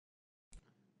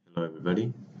Hello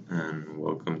everybody and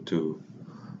welcome to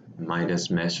Midas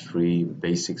MeshFree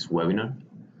Basics webinar.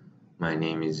 My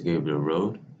name is Gabriel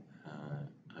Rode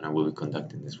and I will be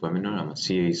conducting this webinar. I'm a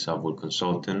CA software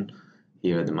consultant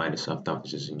here at the Midas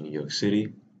offices in New York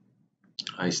City.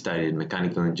 I studied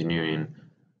mechanical engineering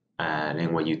at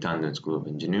NYU Tandon School of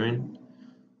Engineering,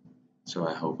 so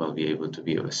I hope I'll be able to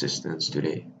be of assistance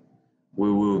today. We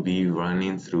will be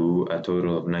running through a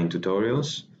total of 9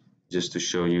 tutorials just to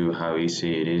show you how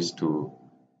easy it is to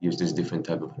use this different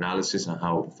type of analysis and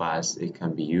how fast it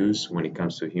can be used when it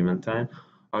comes to human time.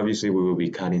 Obviously, we will be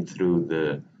cutting through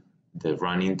the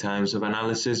running times of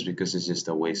analysis because it's just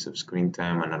a waste of screen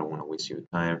time and I don't want to waste your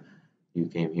time. You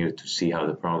came here to see how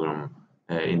the program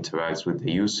interacts with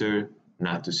the user,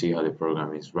 not to see how the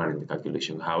program is running the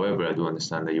calculation. However, I do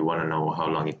understand that you want to know how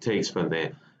long it takes for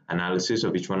the analysis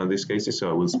of each one of these cases, so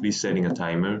I will be setting a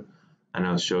timer and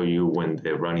I'll show you when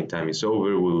the running time is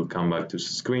over. We will come back to the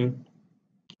screen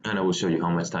and I will show you how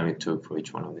much time it took for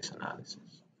each one of these analyses.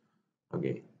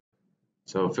 Okay,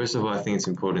 so first of all, I think it's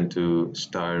important to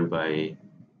start by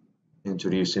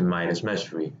introducing Midas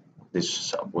MeshFree, this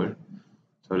software.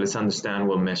 So let's understand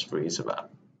what MeshFree is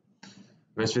about.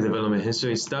 MeshFree development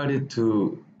history started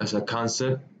as a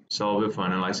concept solver for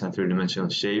analyzing three-dimensional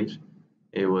shapes.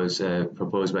 It was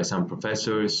proposed by some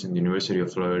professors in the University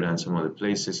of Florida and some other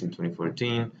places in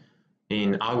 2014.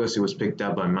 In August, it was picked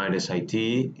up by Midas IT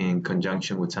in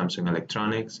conjunction with Samsung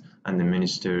Electronics and the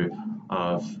Minister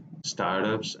of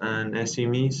Startups and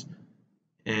SMEs.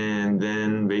 And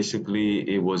then basically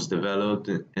it was developed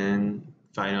and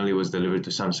finally was delivered to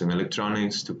Samsung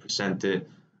Electronics to present it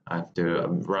after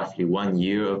roughly 1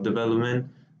 year of development.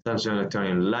 Samsung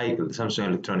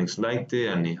Electronics liked it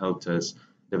and it helped us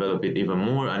develop it even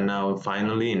more, and now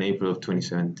finally in April of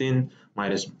 2017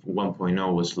 Midas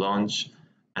 1.0 was launched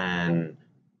and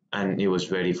it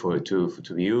was ready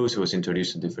to be used. It was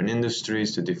introduced to different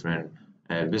industries, to different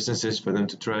businesses for them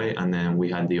to try, and then we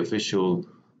had the official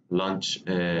launch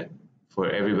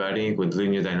for everybody with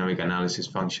linear dynamic analysis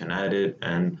function added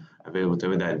and available to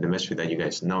the MeshFree that you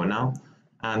guys know now.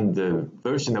 And the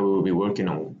version that we will be working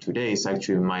on today is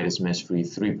actually Midas MeshFree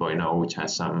 3.0, which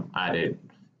has some added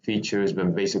features,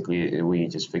 but basically we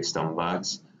just fixed some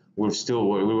bugs. We're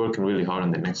working really hard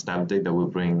on the next update that will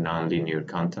bring nonlinear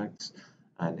contacts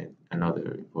and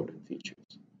other important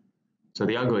features. So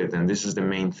the algorithm, this is the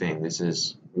main thing. This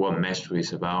is what MeshFree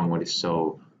is about and what is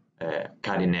so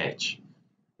cutting edge.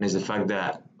 And it's the fact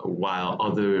that while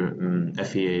other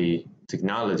FEA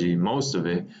technology, most of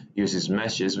it uses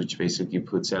meshes, which basically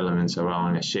puts elements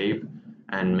around a shape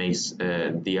and makes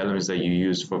the elements that you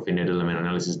use for finite element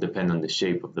analysis depend on the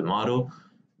shape of the model.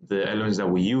 The elements that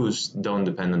we use don't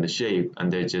depend on the shape,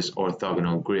 and they're just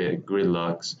orthogonal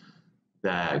gridlocks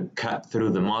that cut through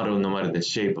the model no matter the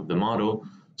shape of the model.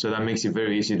 So that makes it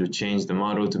very easy to change the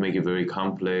model, to make it very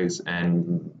complex,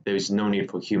 and there's no need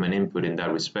for human input in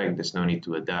that respect. There's no need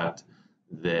to adapt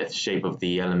the shape of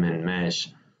the element mesh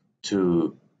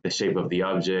to the shape of the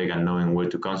object and knowing where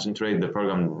to concentrate. The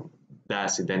program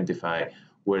does identify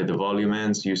where the volume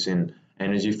ends using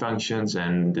energy functions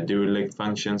and the Dirichlet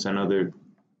functions and other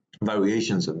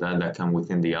variations of that come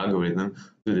within the algorithm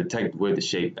to detect where the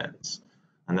shape ends.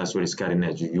 And that's what is cutting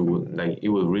edge. It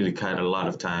will really cut a lot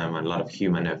of time and a lot of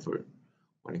human effort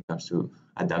when it comes to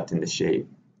adapting the shape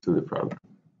to the program.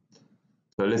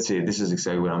 So let's see, this is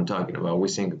exactly what I'm talking about. We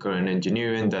see in current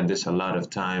engineering that there's a lot of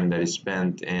time that is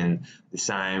spent in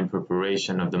design,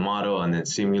 preparation of the model, and then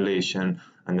simulation,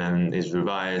 and then is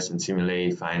revised and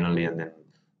simulate finally, and then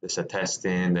there's a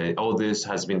testing. All this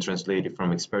has been translated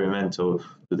from experimental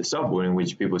to the software, in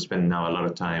which people spend now a lot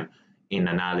of time in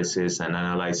analysis and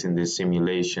analyzing the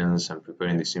simulations and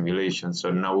preparing the simulations.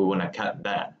 So now we want to cut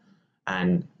that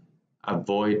and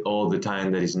avoid all the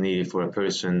time that is needed for a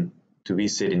person to be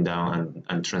sitting down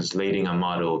and translating a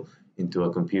model into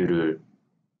a computer,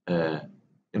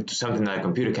 into something that a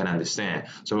computer can understand.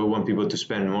 So we want people to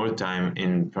spend more time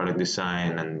in product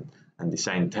design and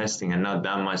design testing and not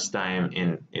that much time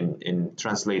in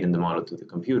translating the model to the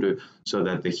computer, so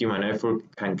that the human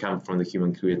effort can come from the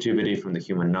human creativity, from the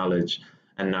human knowledge,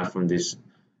 and not from this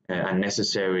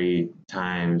unnecessary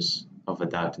times of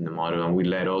adapting the model. And we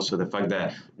let also the fact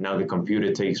that now the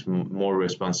computer takes more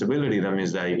responsibility. That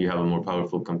means that if you have a more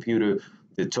powerful computer,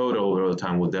 the total overall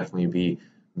time will definitely be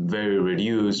very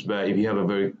reduced. But if you have a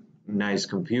very nice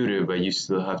computer but you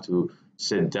still have to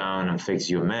sit down and fix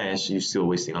your mesh, you're still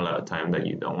wasting a lot of time that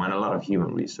you don't want, a lot of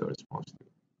human resource mostly.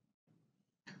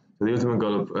 So the ultimate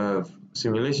goal of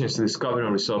simulation is to discover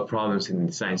and resolve problems in the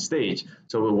design stage.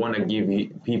 So we want to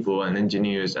give people and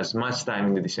engineers as much time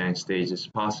in the design stage as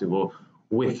possible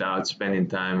without spending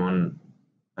time on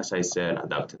as I said,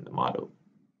 adapting the model.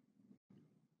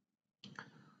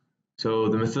 So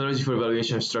the methodology for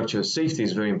evaluation of structural safety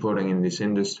is very important in this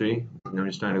industry. I'm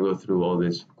just trying to go through all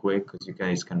this quick because you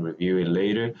guys can review it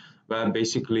later. But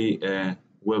basically,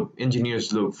 what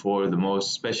engineers look for the most,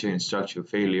 especially in structural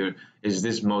failure, is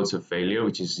these modes of failure,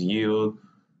 which is yield,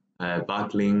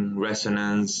 buckling,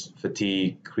 resonance,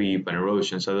 fatigue, creep, and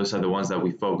erosion. So those are the ones that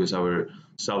we focus our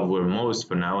software most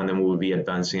for now, and then we'll be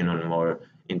advancing on more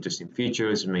interesting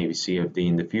features, maybe CFD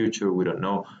in the future, we don't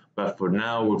know. But for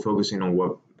now, we're focusing on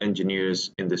what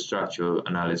engineers in the structural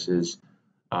analysis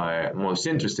are most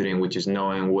interested in, which is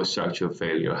knowing what structural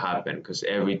failure happened, because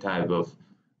every type of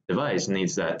device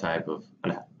needs that type of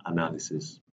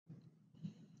analysis.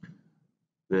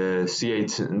 The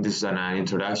C8, this is an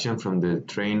introduction from the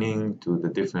training to the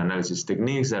different analysis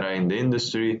techniques that are in the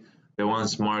industry. The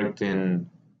ones marked in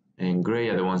gray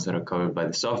are the ones that are covered by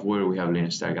the software. We have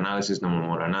linear static analysis, normal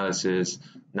mode analysis,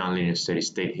 nonlinear steady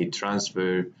state heat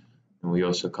transfer, and we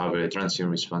also cover transient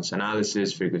response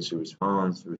analysis, frequency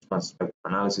response, response spectrum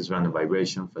analysis, random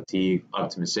vibration, fatigue,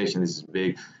 optimization. This is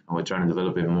big, and we're trying to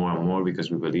develop it more and more because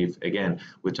we believe, again,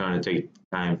 we're trying to take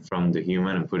time from the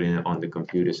human and put it on the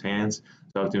computer's hands.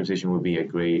 So optimization would be a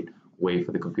great way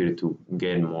for the computer to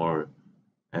get more,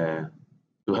 to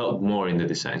help more in the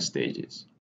design stages.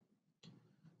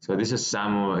 So these are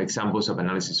some examples of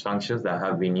analysis functions that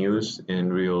have been used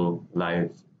in real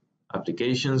life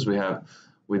applications.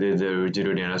 We did the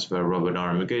rigidity analysis for a robot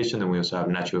arm application, and we also have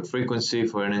natural frequency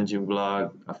for an engine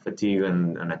block, a fatigue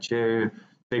and a chair,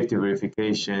 safety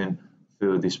verification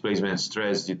through displacement and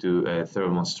stress due to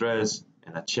thermal stress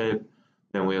and a chip.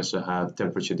 Then we also have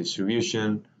temperature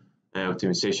distribution,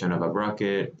 optimization of a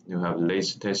bracket. You have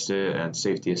laser tester and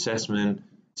safety assessment,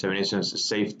 simulations of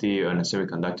safety on a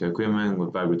semiconductor equipment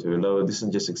with vibratory load. This is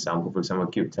just an example. For example,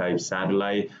 cube type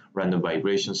satellite, random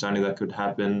vibration sounding that could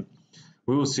happen.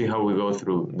 We will see how we go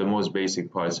through the most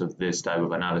basic parts of this type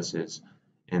of analysis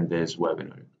in this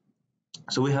webinar.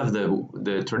 So we have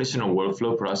the traditional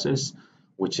workflow process,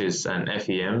 which is an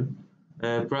FEM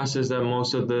process that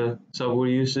most of the software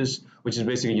uses, which is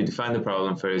basically you define the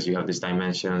problem first, you have these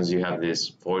dimensions, you have these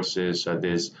forces or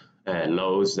these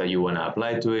loads that you want to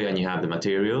apply to it, and you have the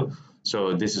material.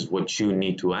 So this is what you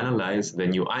need to analyze.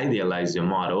 Then you idealize your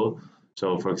model.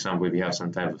 So for example, if you have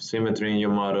some type of symmetry in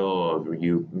your model, or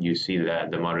you see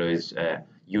that the model is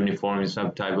uniform in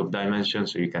some type of dimension,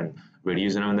 so you can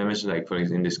reduce the number of dimensions. Like for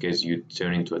example, in this case, you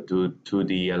turn into a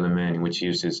 2D element in which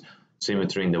uses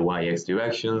symmetry in the y-x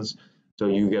directions. So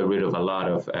you get rid of a lot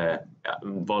of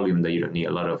volume that you don't need,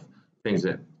 a lot of things,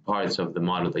 that parts of the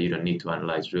model that you don't need to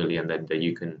analyze really, and that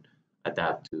you can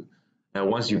adapt to. Now,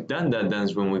 once you've done that,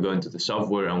 that's when we go into the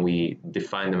software and we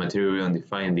define the material and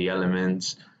define the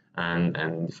elements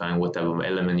and define what type of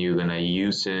element you're gonna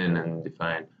use in, and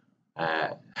define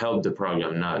help the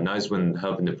program. Now is when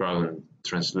helping the program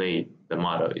translate the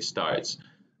model it starts.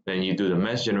 Then you do the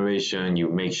mesh generation. You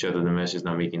make sure that the mesh is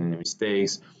not making any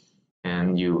mistakes,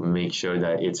 and you make sure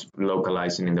that it's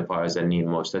localizing in the parts that need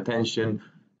most attention.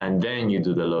 And then you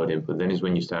do the load input. Then is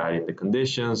when you start adding the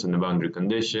conditions and the boundary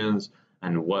conditions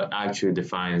and what actually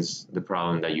defines the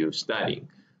problem that you're studying.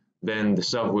 Then the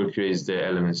software creates the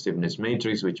element stiffness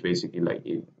matrix, which basically like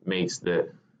it makes the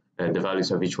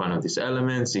values of each one of these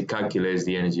elements. It calculates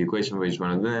the energy equation for each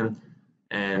one of them,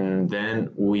 and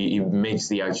then it makes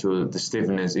the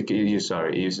stiffness. It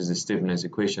uses the stiffness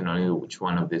equation on each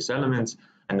one of these elements,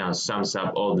 and now sums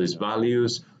up all these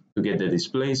values to get the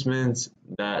displacements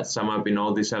that sum up in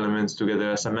all these elements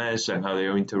together as a mesh and how they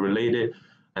are interrelated,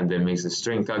 and then makes the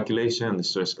strain calculation and the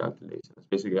stress calculation. That's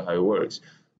basically how it works.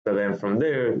 So then from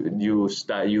there,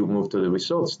 you move to the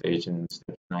result stage in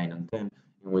steps 9 and 10,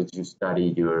 in which you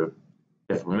study your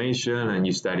deformation and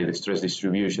you study the stress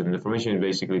distribution. And deformation is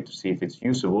basically to see if it's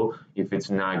usable, if it's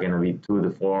not going to be too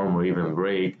deformed or even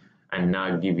break and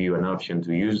not give you an option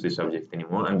to use this object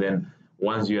anymore. And then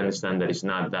once you understand that it's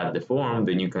not that deformed,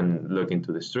 then you can look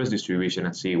into the stress distribution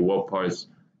and see what parts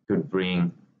could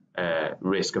bring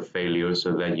risk of failure,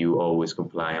 so that you always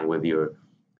comply with your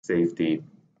safety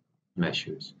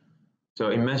measures. So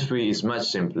in MeshFree is much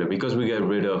simpler because we get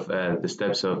rid of the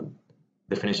steps of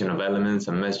definition of elements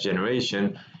and mesh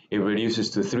generation. It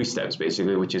reduces to 3 steps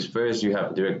basically, which is first you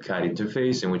have direct CAD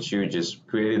interface, in which you just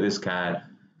created this CAD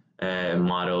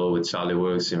model with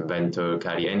SolidWorks, Inventor,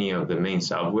 CAD, any of the main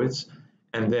softwares,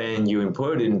 and then you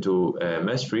import it into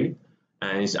MeshFree,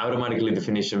 and it's automatically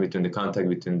definition between the contact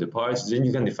between the parts. Then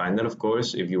you can define that, of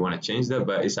course, if you want to change that,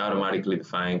 but it's automatically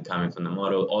defined coming from the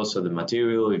model. Also the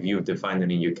material, if you've defined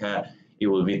it in your CAD, it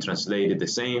will be translated the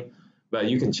same, but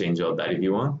you can change all that if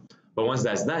you want. But once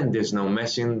that's done, there's no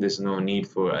meshing, there's no need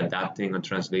for adapting or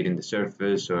translating the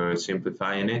surface or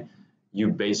simplifying it. You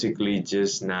basically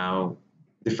just now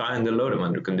define the load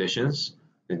boundary conditions,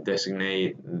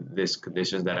 designate these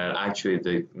conditions that are actually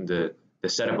the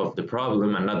setup of the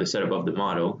problem and not the setup of the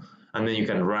model. And then you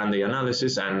can run the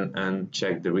analysis and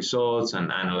check the results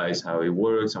and analyze how it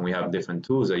works. And we have different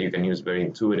tools that you can use, very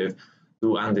intuitive,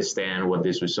 to understand what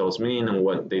these results mean and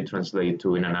what they translate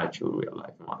to in an actual real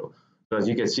life model. So as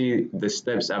you can see, the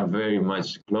steps are very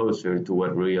much closer to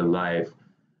what real life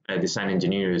design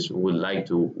engineers would like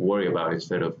to worry about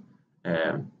instead of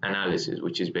analysis,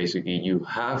 which is basically you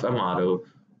have a model,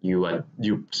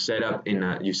 you set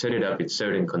it up in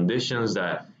certain conditions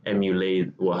that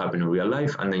emulate what happened in real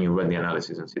life, and then you run the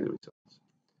analysis and see the results.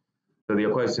 So the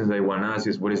questions I want to ask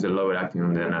is, what is the load acting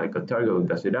on the analytical target?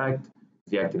 Does it act?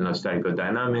 Is the acting load static or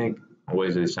dynamic? What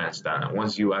is the design standard?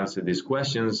 Once you answer these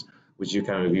questions, which you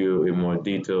can review in more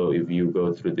detail if you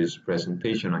go through this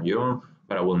presentation on your own,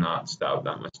 but I will not stop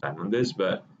that much time on this,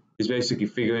 but it's basically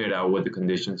figuring out what the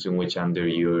conditions in which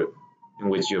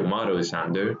your model is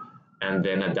under, and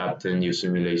then adapting your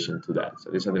simulation to that.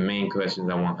 So these are the main questions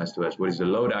that one has to ask. What is the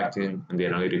load acting on the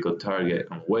analytical target,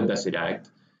 and when does it act?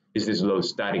 Is this load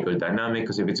static or dynamic?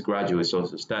 Because if it's gradual, it's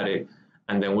also static.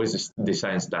 And then what is the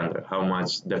design standard? How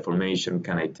much deformation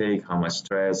can I take? How much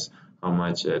stress? How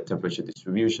much temperature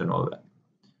distribution? All that.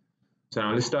 So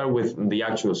now let's start with the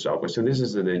actual software. So this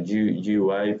is the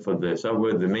GUI for the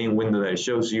software. The main window that it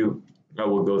shows you, I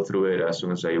will go through it as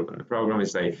soon as I open the program.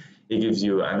 It's like it gives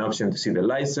you an option to see the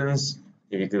license.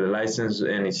 If you click the license,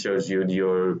 and it shows you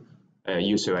your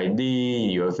user ID,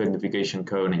 your authentication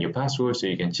code, and your password, so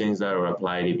you can change that or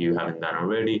apply it if you haven't done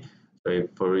already. So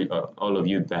for all of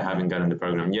you that haven't gotten the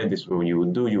program yet, this is what you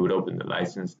would do. You would open the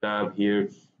license tab here,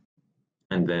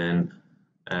 and then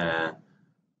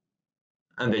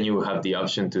you will have the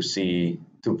option to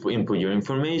input your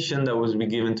information that was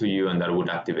given to you, and that would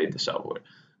activate the software.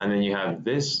 And then you have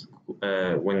this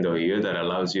window here that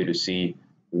allows you to see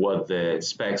what the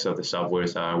specs of the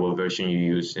softwares are, what version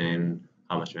you're using,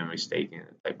 how much memory is taken,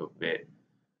 type of bit.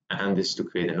 And this to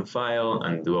create a new file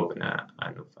and to open a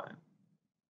new file.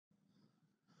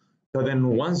 So then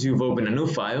once you've opened a new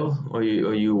file or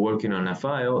you're working on a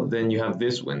file, then you have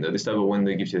this window. This type of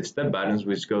window gives you the step buttons,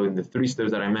 which go in the 3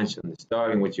 steps that I mentioned. The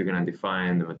start, in which you're going to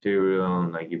define the material,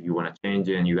 like if you want to change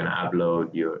it, and you're going to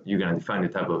upload you're going to define the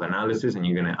type of analysis, and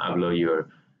you're going to upload your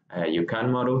CAD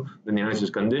model. Then the analysis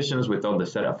conditions with all the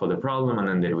setup for the problem, and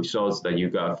then the results that you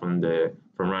got from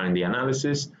running the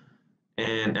analysis,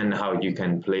 and how you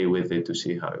can play with it to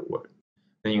see how it works.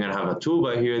 Then you're going to have a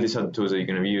toolbar here. These are the tools that you're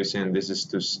going to be using. This is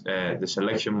the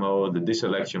selection mode, the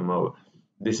deselection mode.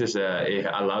 This is it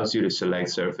allows you to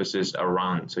select surfaces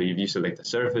around. So if you select a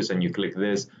surface and you click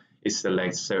this, it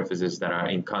selects surfaces that are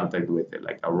in contact with it,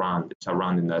 like around. It's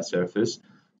surrounding that surface.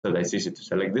 So that's easy to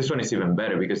select. This one is even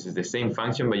better because it's the same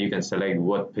function, but you can select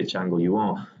what pitch angle you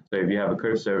want. So if you have a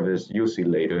curved surface, you'll see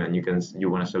later, and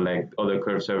you want to select other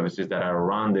curved surfaces that are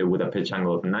around it with a pitch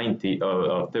angle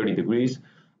of 30 degrees,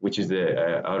 which is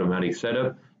the automatic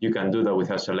setup. You can do that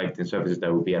without selecting surfaces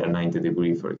that would be at a 90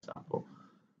 degree, for example.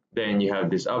 Then you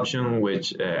have this option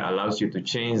which allows you to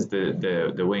change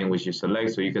the way in which you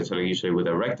select. So you can select usually with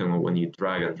a rectangle when you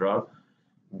drag and drop,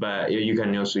 but you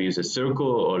can also use a circle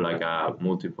or like a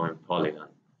multi-point polygon.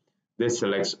 This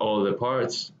selects all the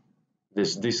parts.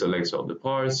 This deselects all the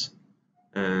parts.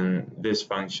 And this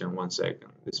function, one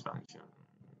second, this function,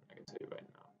 I can tell you right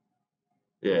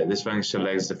now. Yeah, this function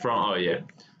selects the front, oh yeah.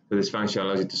 So this function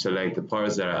allows you to select the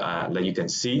parts that you can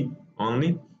see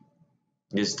only.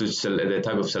 This to select the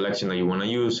type of selection that you want to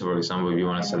use. So for example, if you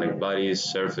want to select bodies,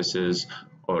 surfaces,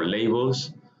 or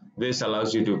labels, this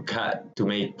allows you to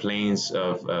make planes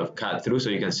of cut through, so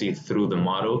you can see through the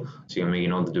model. So you can make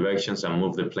in all the directions and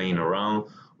move the plane around.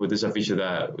 With this a feature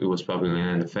that it was popular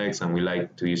in effects, and we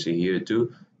like to use it here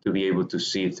too, to be able to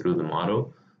see through the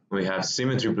model. We have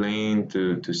symmetry plane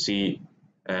to see.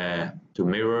 To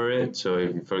mirror it. So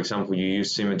if, for example, you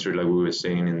use symmetry like we were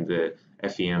saying in the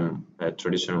FEM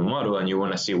traditional model, and you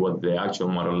want to see what the actual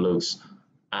model looks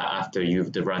after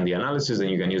you've run the analysis, then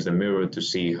you can use the mirror to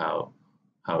see how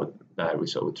that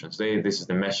result would translate. This is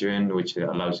the measuring, which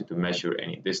allows you to measure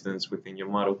any distance within your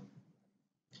model.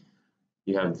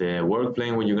 You have the work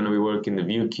plane where you're going to be working, the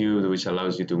view cube, which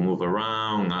allows you to move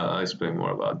around. I'll explain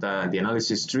more about that. The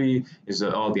analysis tree is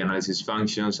all the analysis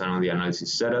functions and all the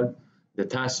analysis setup. The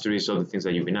task tree is all the things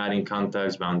that you've been adding,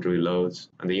 contacts, boundary loads,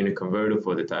 and the unit converter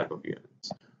for the type of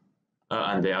units.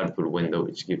 And the output window,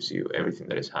 which gives you everything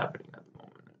that is happening at the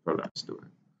moment the program is doing.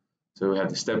 So we have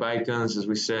the step icons, as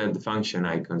we said, the function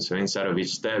icons. So inside of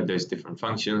each step, there's different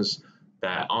functions.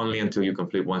 that only until you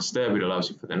complete one step, it allows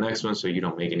you for the next one, so you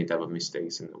don't make any type of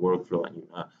mistakes in the workflow and you're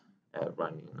not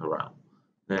running around.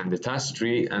 Then the task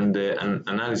tree and the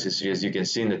analysis tree, as you can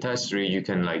see in the task tree, you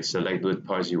can like select what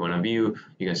parts you want to view.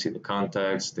 You can see the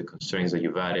context, the constraints that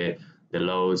you've added, the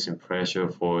loads in pressure,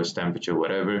 force, temperature,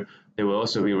 whatever. They will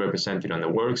also be represented on the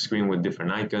work screen with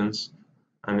different icons.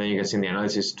 And then you can see in the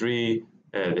analysis tree,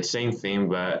 the same thing,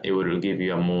 but it will give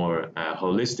you a more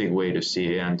holistic way to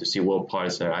see it and to see what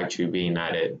parts are actually being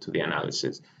added to the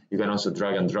analysis. You can also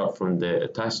drag and drop from the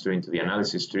task tree into the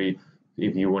analysis tree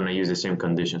if you want to use the same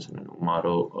conditions in a new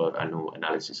model or a new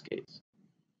analysis case.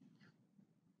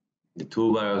 The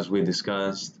toolbar, as we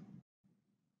discussed.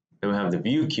 Then we have the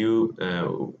view queue.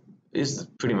 It's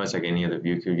pretty much like any other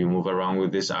view queue. You move around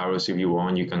with these arrows if you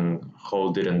want. You can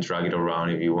hold it and drag it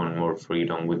around if you want more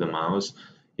freedom with the mouse.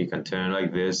 You can turn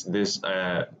like this. This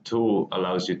tool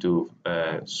allows you to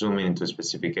zoom in into a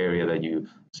specific area that you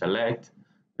select.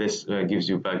 This gives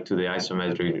you back to the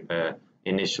isometric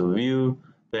initial view.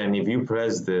 Then if you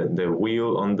press the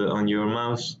wheel on your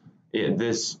mouse,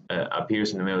 this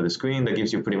appears in the middle of the screen. That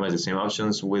gives you pretty much the same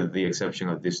options with the exception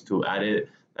of these two added.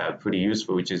 Pretty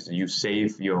useful, which is you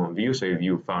save your own view. So if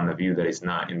you found a view that is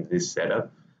not in this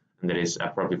setup and that is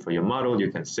appropriate for your model,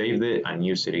 you can save it and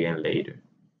use it again later.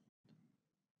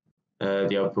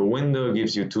 The output window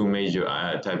gives you two major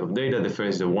type of data. The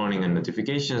first is the warning and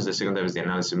notifications. The second type is the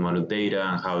analysis model data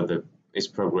and how it's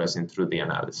progressing through the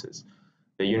analysis.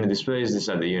 The unit displays, these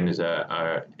are the units that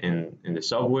are in the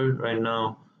software right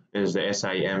now. There's the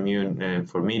SI unit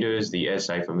for meters, the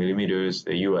SI for millimeters,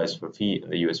 the US for feet,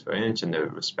 and the US for inch, and their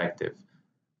respective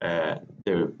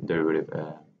derivative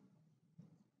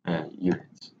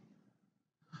units.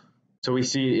 So we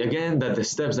see again that the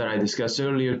steps that I discussed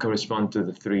earlier correspond to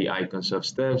the three icons of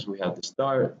steps. We have the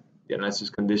start, the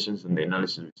analysis conditions, and the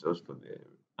analysis results for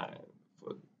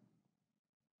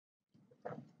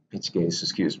each case,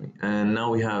 excuse me. And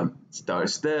now we have start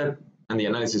step, and the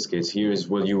analysis case here is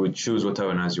what you would choose whatever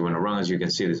analysis you want to run. As you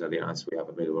can see, these are the analysis we have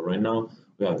available right now.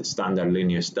 We have the standard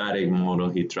linear static model,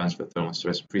 heat transfer, thermal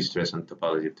stress, pre-stress, and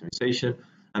topology optimization.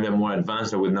 And then more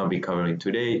advanced that we'll not be covering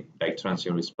today, like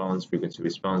transient response, frequency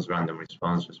response, random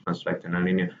response, response factor,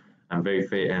 nonlinear, and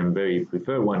very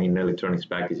preferred one in electronics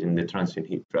packaging, the transient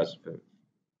heat transfer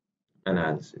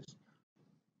analysis.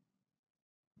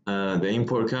 The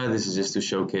import card, this is just to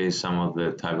showcase some of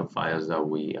the type of files that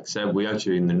we accept. We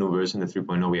actually, in the new version, the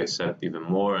 3.0, we accept even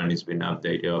more, and it's been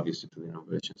updated, obviously, to the new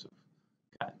versions of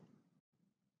CAD.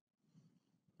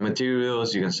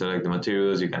 Materials, you can select the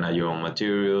materials, you can add your own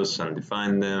materials and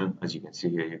define them. As you can see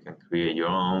here, you can create your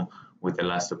own with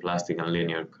elastoplastic and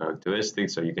linear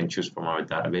characteristics, so you can choose from our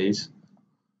database.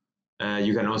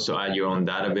 You can also add your own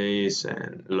database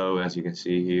and log, as you can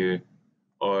see here,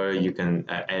 or you can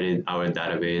edit our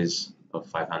database of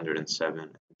 507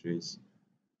 entries.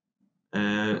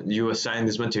 You assign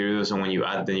these materials, and when you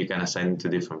add them, you can assign them to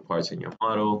different parts in your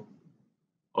model.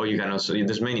 Or you can also,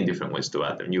 there's many different ways to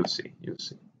add them, you'll see.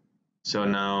 So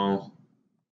now,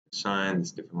 assign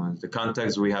these different ones. The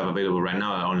context we have available right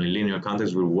now are only linear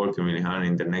context. We're working really hard.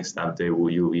 In the next update,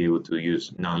 you'll be able to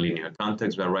use non-linear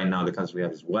context, but right now the context we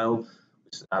have is well,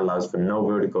 which allows for no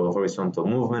vertical or horizontal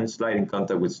movement, sliding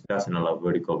contact, which doesn't allow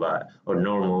vertical or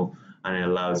normal, and it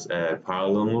allows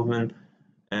parallel movement,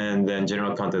 and then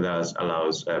general contact that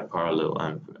allows parallel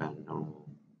and normal.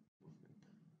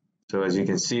 So as you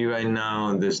can see right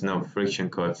now, there's no friction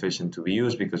coefficient to be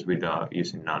used because we're not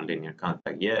using non-linear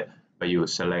contact yet, but you will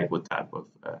select what type of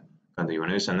contact you want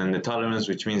to use. And then the tolerance,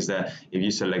 which means that if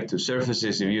you select two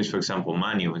surfaces, if you use, for example,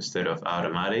 manual instead of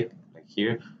automatic, like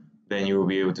here, then you will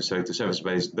be able to select two surfaces.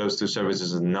 But if those two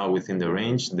surfaces are not within the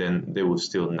range, then they will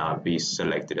still not be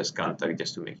selected as contact,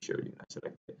 just to make sure you're not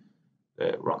selecting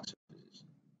the wrong surfaces.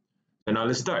 So now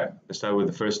let's start. Let's start with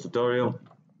the first tutorial.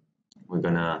 We're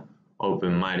gonna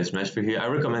open Midas MeshFree here. I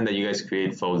recommend that you guys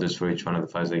create folders for each one of the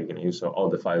files that you're gonna use, so all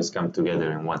the files come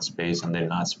together in one space and they're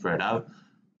not spread out.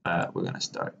 We're gonna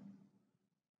start.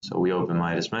 So we open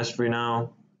Midas MeshFree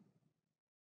now,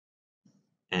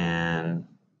 and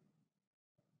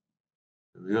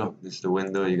here we go. This is the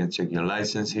window. You can check your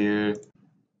license here.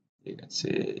 You can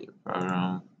see your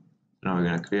program. Now we're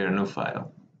gonna create a new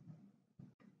file.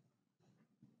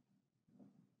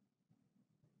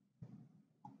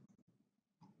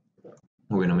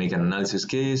 We're going to make an analysis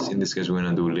case. In this case, we're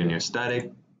going to do linear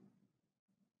static.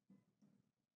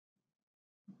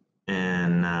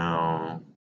 And now,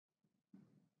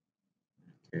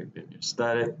 okay, linear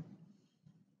static.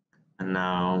 And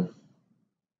now,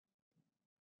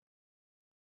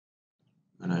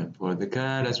 I'm going to import the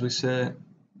CAD as we said.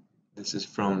 This is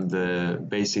from the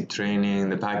basic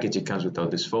training, the package. It comes with all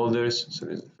these folders. So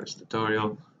this is the first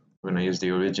tutorial. We're gonna use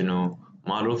the original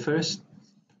model first.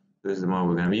 This is the model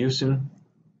we're gonna be using.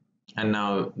 And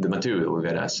now the material we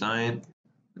gotta assign.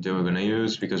 Then we're gonna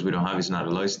use, because we don't have, it's not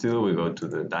alloy steel, we go to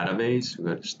the database, we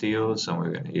go to steels, and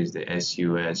we're gonna use the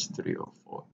SUS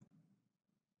 304.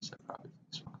 So probably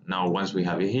this one. Now once we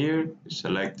have it here, we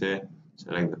select it,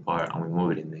 select the part, and we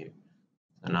move it in here.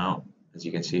 So now, as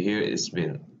you can see here, it's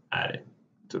been added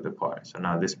to the part. So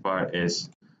now this part is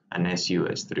an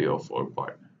SUS 304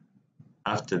 part.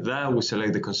 After that, we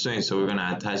select the constraint. So we're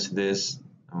gonna attach this,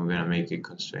 and we're gonna make it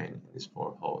constrained in these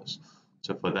 4 holes.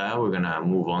 So for that, we're gonna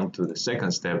move on to the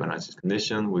second step, analysis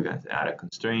condition. We're gonna add a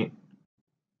constraint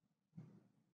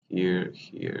here,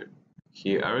 here,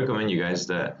 here. I recommend you guys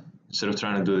that instead of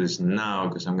trying to do this now,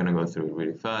 because I'm gonna go through it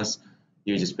really fast,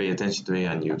 you just pay attention to it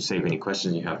and you save any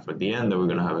questions you have for the end. That we're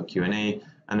gonna have a Q&A,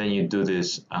 and then you do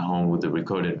this at home with the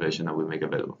recorded version that we make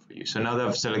available for you. So now that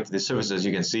I've selected the surface, as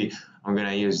you can see, I'm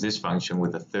gonna use this function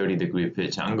with a 30-degree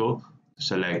pitch angle to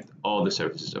select all the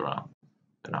surfaces around.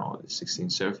 So now all the 16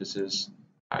 surfaces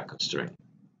are constrained.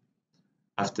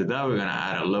 After that, we're gonna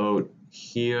add a load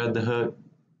here at the hood.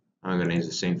 I'm gonna use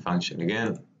the same function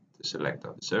again to select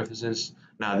all the surfaces.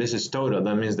 Now this is total.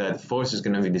 That means that force is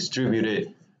gonna be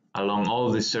distributed along all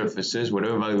the surfaces.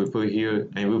 Whatever value we put here,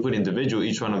 and we put individual,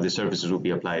 each one of the surfaces will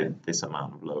be applied this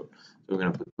amount of load. So we're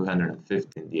gonna put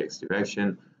 250 in the x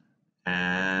direction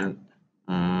and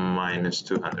minus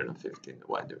 250 in the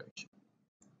y direction.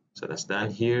 So that's done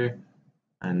here.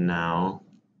 And now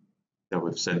that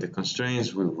we've set the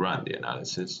constraints, we run the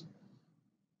analysis.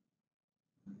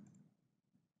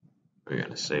 We're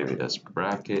gonna save it as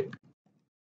bracket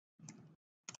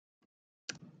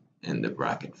in the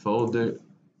bracket folder,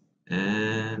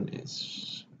 and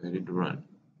it's ready to run.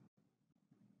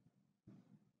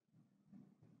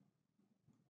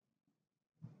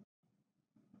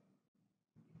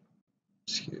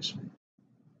 Excuse me.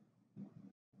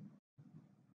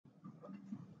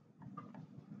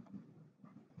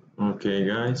 Okay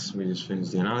guys, we just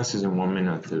finished the analysis in 1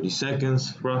 minute and 30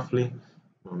 seconds, roughly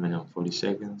 1 minute and 40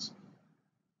 seconds.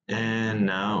 And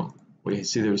now we can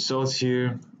see the results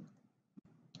here.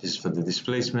 This is for the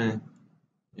displacement.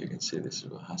 You can see this is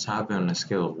what has happened on a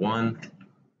scale of 1.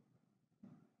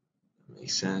 It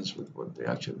makes sense with what the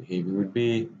actual behavior would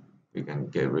be. We can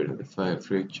get rid of the fire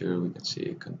friction. We can see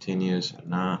it continuous or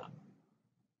not.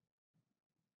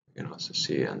 We can also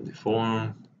see it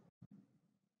undeformed.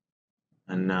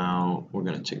 And now we're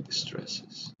going to check the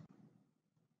stresses.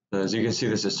 So as you can see,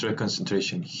 there's a stress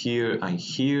concentration here and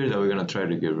here that we're going to try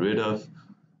to get rid of.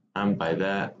 And by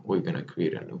that, we're going to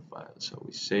create a new file. So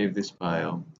we save this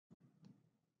file.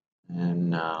 And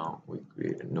now we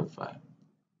create a new file.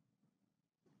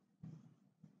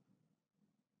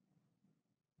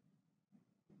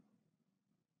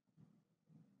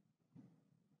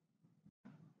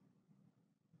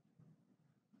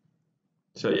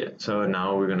 So yeah, so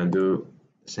now we're going to do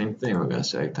the same thing. We're going to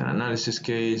select an analysis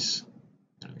case,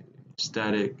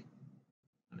 static,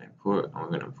 and import, and we're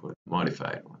going to import a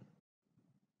modified one.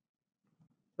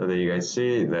 So there you guys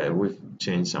see that we've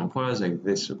changed some parts, like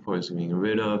this part is being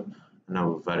rid of, and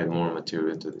now we've added more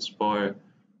material to this part,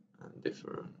 and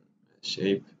different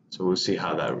shape. So we'll see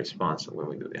how that responds when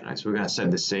we do the analysis. We're going to set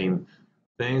the same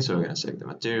thing, so we're going to select the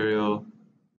material,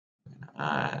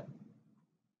 add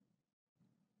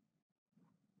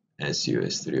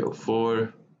SUS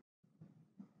 304.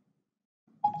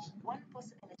 One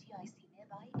possibility I see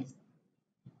nearby is,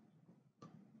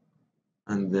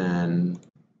 and then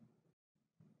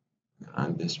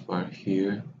add this part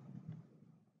here,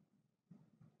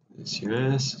 this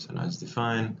US, so now it's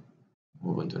defined.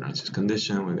 Move on to analysis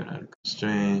condition. We're gonna add a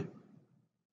constraint,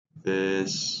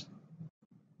 this,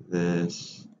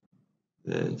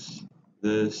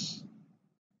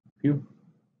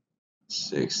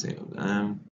 16 of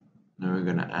them. Now we're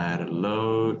gonna add a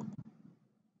load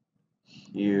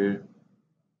here,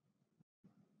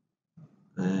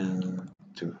 and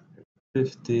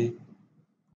 250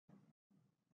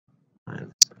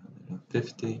 minus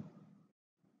 150,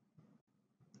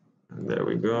 and there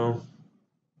we go.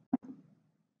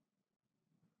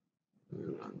 We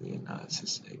run the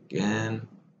analysis again.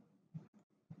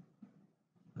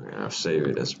 I'm gonna save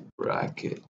it as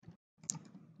bracket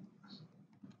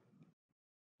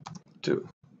 2.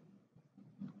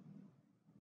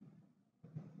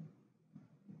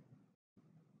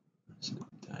 Set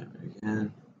the timer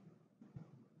again.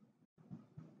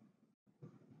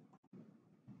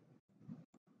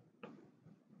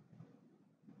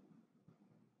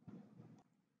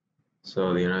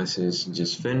 So the analysis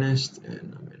just finished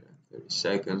in a minute, 30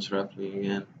 seconds roughly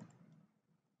again.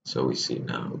 So we see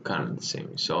now kind of the same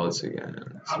results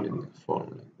again. It's really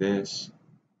formed like this.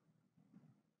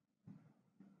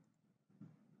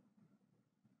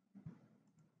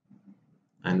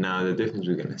 And now the difference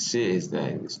we're gonna see is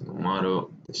that in this new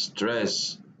model, the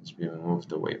stress is being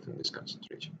moved away from this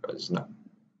concentration because it's not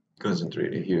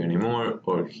concentrated here anymore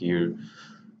or here.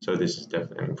 So this is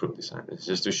definitely an improved design. This is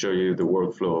just to show you the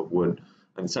workflow of what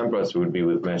an design process would be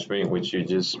with MeshFree, in which you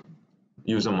just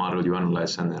use a model, you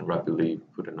analyze, and then rapidly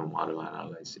put a new model and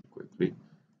analyze it quickly.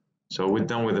 So we're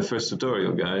done with the first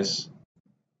tutorial, guys.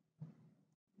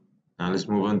 Now let's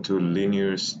move on to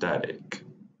linear static.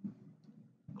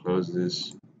 Close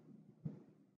this.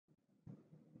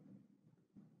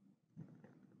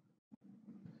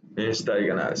 Linear static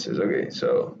analysis. Okay,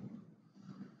 so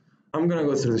I'm gonna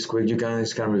go through this quick. You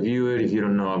guys can review it if you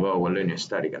don't know about what linear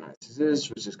static analysis is,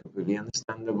 which is completely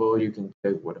understandable. You can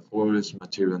check what a force,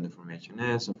 material, and deformation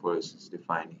is. A force is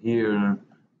defined here.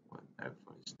 What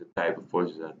is the type of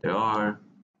forces that there are,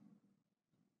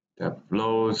 type of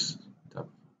loads,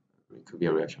 it could be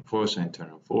a reaction force, an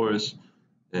internal force.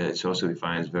 It also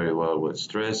defines very well what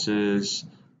stress is,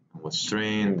 and what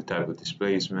strain, the type of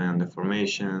displacement,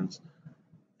 deformations,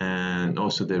 and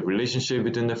also the relationship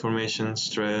between deformation,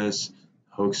 stress,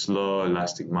 Hooke's law,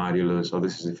 elastic modulus. All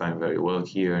this is defined very well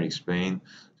here and explained,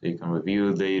 so you can review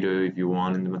it later if you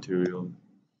want in the material.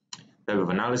 Type of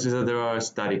analysis that there are: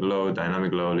 static load,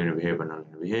 dynamic load, linear behavior,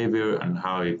 nonlinear behavior, and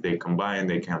how if they combine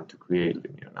they come to create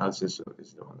linear analysis. So this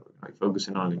is the one that we're going to be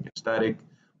focusing on, linear static,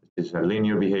 which is a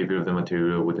linear behavior of the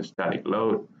material with a static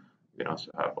load. You can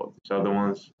also have all these other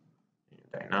ones: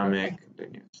 linear dynamic,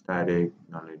 linear static,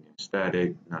 nonlinear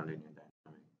dynamic.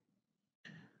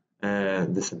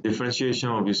 There's a differentiation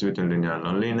obviously between linear and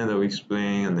nonlinear that we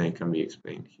explained, and then it can be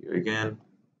explained here again.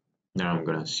 Now I'm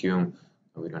going to assume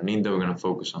that we don't need that. We're going to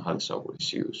focus on how the software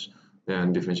is used.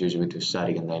 Then differentiation between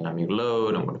static and dynamic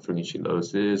load, and what a frequency load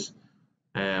is.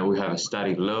 We have a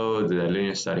static load. The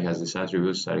linear static has this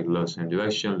attribute: static load same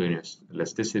direction, linear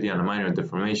elasticity, and a minor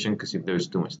deformation, because if there's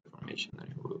too much deformation then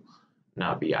it will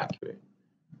not be accurate.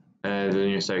 The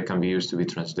linear static can be used to be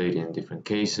translated in different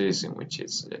cases in which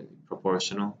it's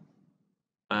proportional.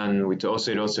 And it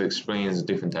also explains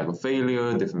different type of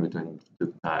failure, different between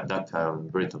ductile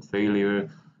and brittle failure,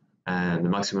 and the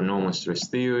maximum normal stress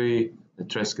theory, the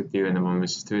Tresca theory, and the momentum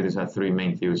theory. These are three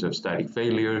main theories of static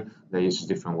failure that use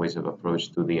different ways of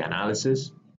approach to the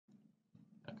analysis.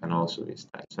 That can also be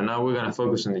static. So now we're going to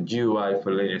focus on the GUI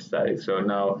for linear static. So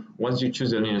now once you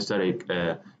choose the linear static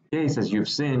case, as you've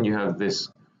seen, you have this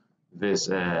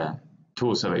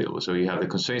tools available. So you have the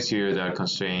constraints here that are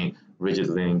constraint, rigid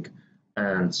link,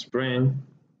 and spring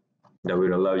that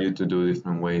will allow you to do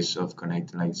different ways of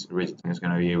connecting. Like rigid link is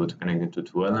going to be able to connect it to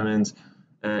two elements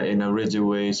in a rigid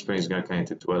way. Spring is going to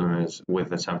connect it to two elements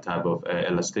with some type of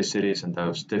elasticity, some type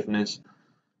of stiffness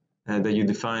that you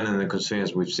define. And the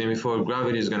constraints we've seen before.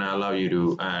 Gravity is going to allow you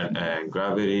to add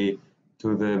gravity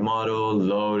to the model.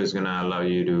 Load is going to allow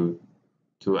you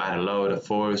to add a load, a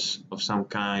force of some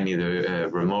kind, either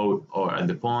remote or at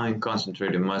the point.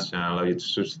 Concentrated mass is going to allow you to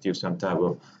substitute some type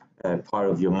of part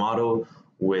of your model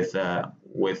with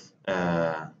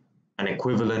an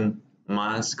equivalent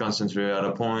mass concentrated at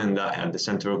a point at the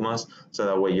center of mass, so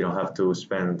that way you don't have to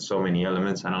spend so many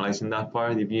elements analyzing that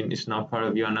part if it's not part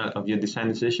of your design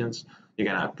decisions. You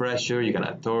can add pressure, you can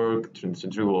add torque,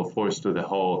 centrifugal force to the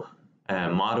whole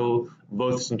model.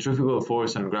 Both centrifugal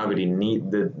force and gravity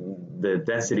need the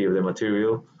density of the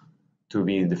material to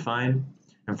be defined.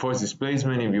 And force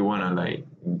displacement, if you want to like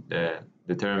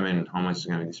determine how much is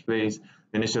going to be displaced.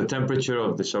 The initial temperature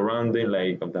of the surrounding,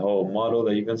 like of the whole model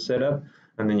that you can set up,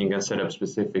 and then you can set up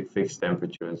specific fixed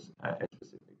temperatures at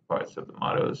specific parts of the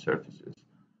model surfaces.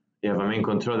 You have a main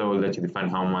control that will let you define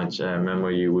how much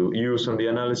memory you will use on the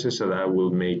analysis, so that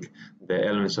will make the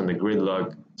elements on the grid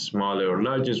log smaller or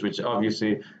larger, which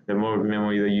obviously the more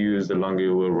memory they use, the longer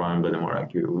it will run, but the more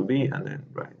accurate it will be, and then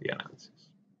run the analysis.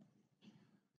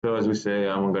 So as we say,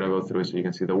 I'm going to go through so you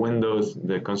can see the windows,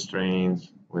 the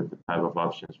constraints with the type of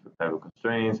options for type of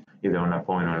constraints, either on a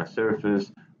point or on a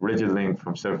surface, rigid link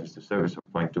from surface to surface or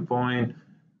point to point,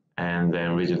 and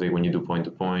then rigid link when you do point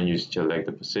to point, you select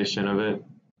the position of it.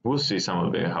 We'll see some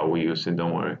of it, how we use it,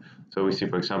 don't worry. So we see,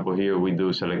 for example, here we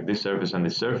do select this surface and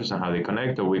how they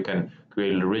connect, or we can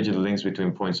create rigid links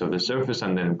between points of the surface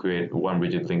and then create one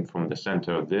rigid link from the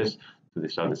center of this to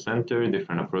this other center,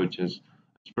 different approaches.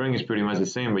 Spring is pretty much the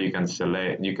same, but you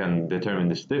can determine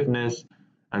the stiffness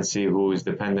and see who is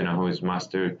dependent on who is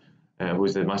master, who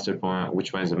is the master point,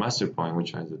 which one is the master point,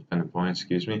 which one is the dependent point,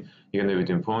 excuse me. You can do it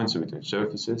between points or between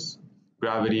surfaces.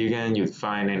 Gravity, again, you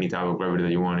define any type of gravity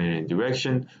that you want in any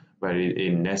direction. but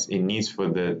it needs for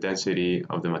the density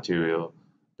of the material,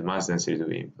 the mass density to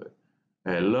be input.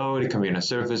 Load, it can be on a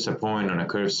surface, a point on a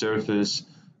curved surface.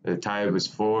 The type is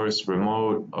force,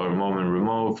 remote, or moment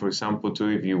remote, for example, too,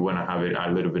 if you want to have it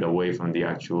a little bit away from the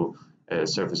actual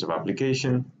surface of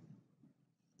application.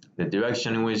 The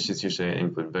direction in which it's usually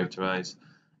input vectorized.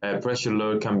 Pressure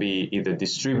load can be either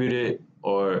distributed,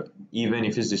 or even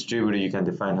if it's distributed, you can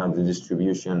define how the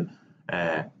distribution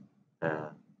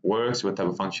works, what type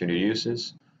of function it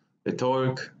uses. The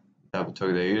torque, type of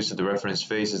torque they use. The reference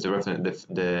phase is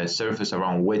the surface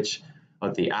around which,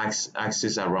 or the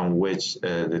axis around which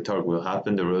the torque will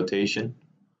happen, the rotation,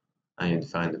 and you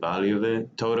define the value of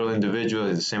it. Total individual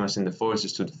is the same as in the force,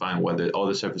 is to define whether all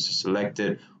the surfaces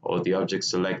selected or the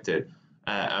objects selected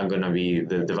are going to be,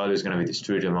 the value is going to be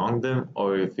distributed among them,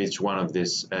 or if each one of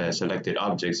these selected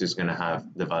objects is going to have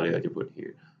the value that you put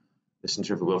here. The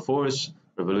centrifugal force,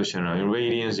 revolution in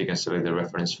radians, you can select the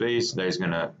reference phase that is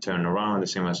going to turn around, the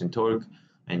same as in torque,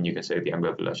 and you can select the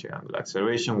angular velocity, angular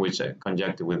acceleration, which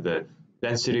conjuncted with the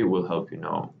density will help you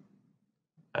know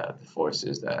the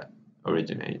forces that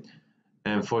originate.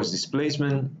 And force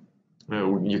displacement,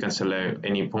 you can select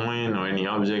any point or any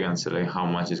object and select how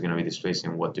much is going to be displaced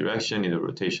in what direction, either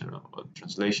rotational or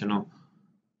translational.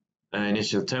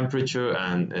 Initial temperature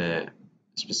and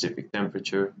specific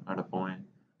temperature at a point.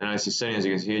 Analysis setting, as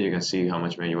you can see here, you can see how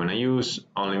much memory you want to use.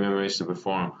 Only memories to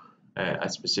perform a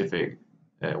specific,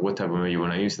 what type of memory you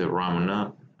want to use, the RAM or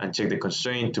not, and check the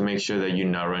constraint to make sure that you're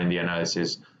not running the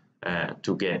analysis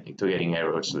to getting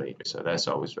errors later. So that's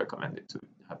always recommended to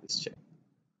have this checked.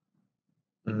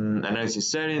 Analysis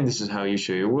setting, this is how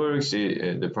usually it works.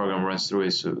 The program runs through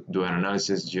it to do an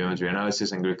analysis, geometry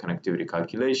analysis, and grid connectivity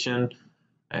calculation.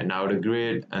 Now the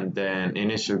grid, and then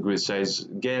initial grid size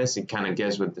guess. It kind of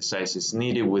guess what the size is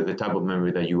needed with the type of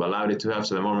memory that you allowed it to have.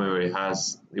 So the more memory it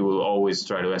has, it will always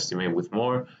try to estimate with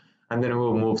more, and then it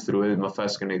will move through it more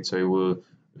fast connect. So it will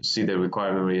see the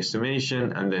required memory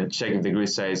estimation and then check if the grid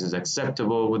size is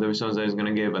acceptable with the results that it's going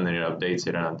to give, and then it updates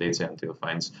it and updates it until it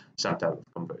finds some type of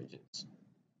convergence.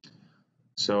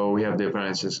 So we have the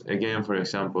appearances again. For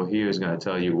example, here is going to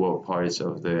tell you what parts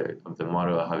of the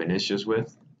model are having issues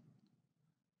with.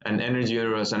 And energy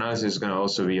errors analysis is going to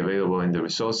also be available in the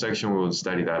results section. We will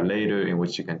study that later, in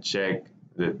which you can check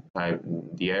the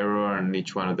error on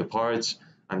each one of the parts,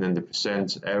 and then the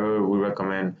percent error. We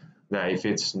recommend that if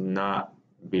it's not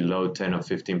below 10 or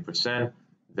 15%,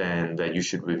 then that you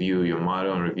should review your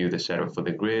model and review the setup for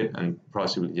the grid, and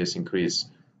possibly just increase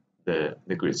the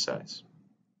grid size.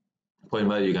 Point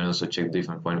value, you can also check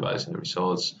different point values in the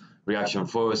results. Reaction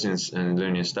force in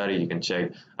linear study, you can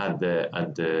check at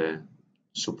the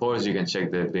supports, you can check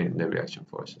the reaction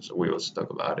forces. So we also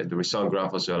talk about it. The result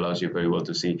graph also allows you very well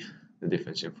to see the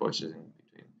difference in forces in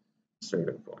between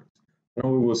straight points. Now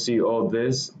we will see all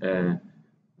this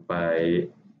by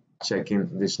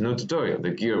checking this new tutorial,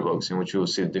 the gearbox, in which we will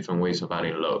see different ways of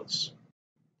adding loads.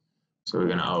 So we're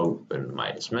going to open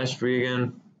Midas MeshFree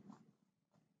again.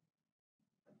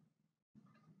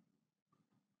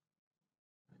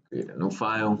 Create a new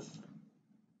file.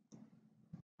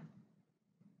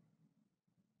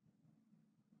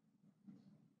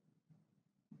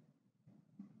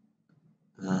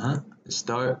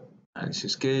 Start,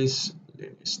 analysis case,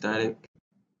 linear static.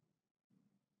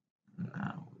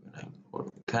 Now we're going to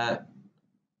import the cat.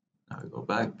 Now we go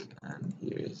back, and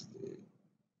here is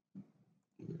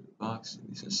the box,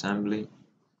 this assembly.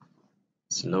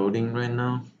 It's loading right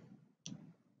now.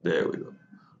 There we go.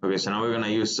 Okay, so now we're going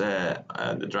to use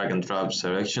the drag and drop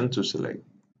selection to select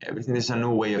everything. This is a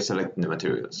new way of selecting the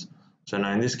materials. So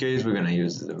now in this case, we're going to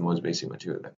use the most basic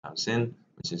material that comes in,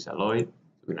 which is alloy.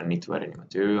 We don't need to add any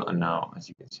material, and now as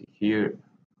you can see here,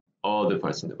 all the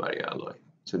parts in the body are alloy.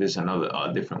 So this is another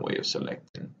different way of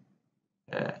selecting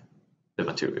the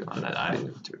material and adding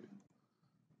the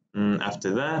material.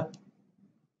 After that,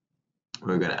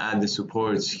 we're going to add the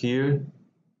supports here,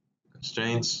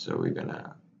 constraints. So we're going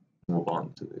to move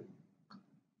on to the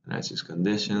analysis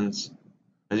conditions.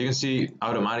 As you can see,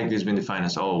 automatically it's been defined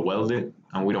as all welded,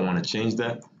 and we don't want to change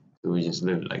that, so we just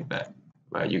leave it like that.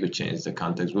 But you could change the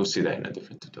context. We'll see that in a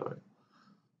different tutorial.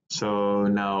 So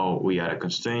now we add a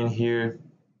constraint here.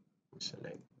 We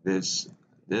select this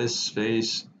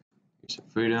face. Here's a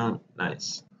freedom.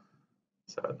 Nice.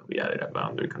 So we added a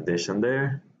boundary condition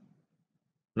there.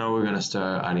 Now we're gonna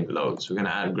start adding loads. We're gonna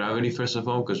add gravity first of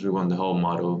all, because we want the whole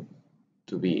model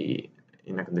to be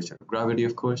in a condition of gravity,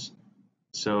 of course.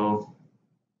 So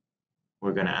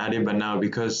we're gonna add it, but now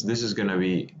because this is gonna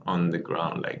be on the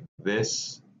ground like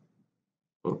this,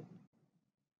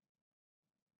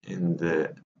 in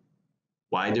the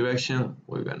y direction,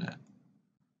 we're gonna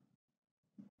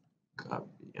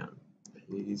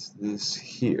paste this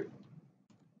here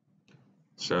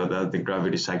so that the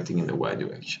gravity is acting in the y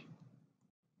direction.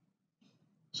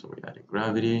 So we added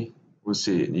gravity. We'll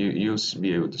see. You'll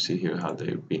be able to see here how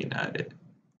they're being added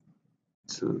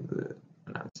to the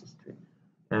analysis tree.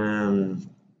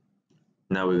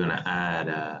 Now we're gonna add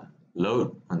a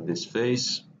load on this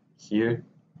face here.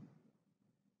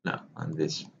 No, on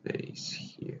this face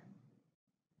here.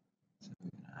 So we're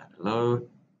gonna add a load.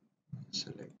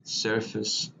 Select the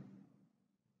surface.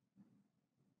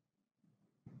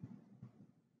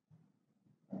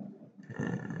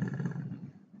 And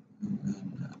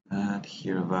add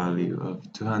here a value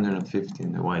of 250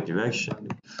 in the y direction.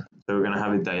 So we're gonna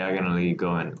have it diagonally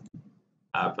going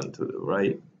up and to the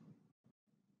right,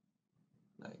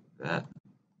 like that.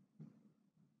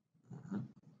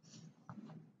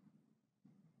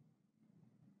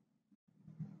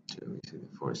 So we see the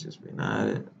force has been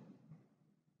added.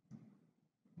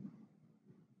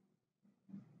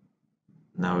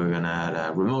 Now we're gonna add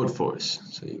a remote force,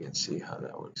 so you can see how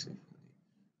that works.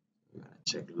 We're gonna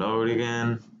check load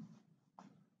again,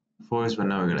 force, but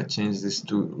now we're gonna change this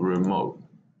to remote.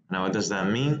 Now what does that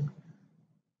mean?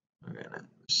 We're gonna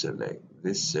select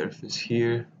this surface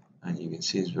here, and you can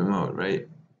see it's remote, right?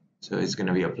 So it's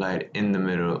gonna be applied in the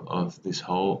middle of this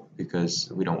hole because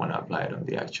we don't want to apply it on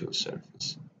the actual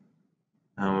surface.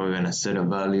 And we're gonna set a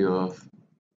value of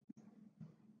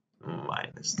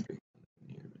 -3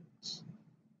 newtons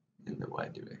in the y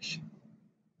direction.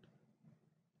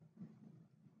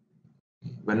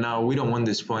 But now we don't want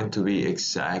this point to be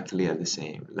exactly at the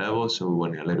same level, so we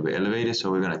want it a little bit elevated.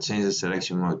 So we're going to change the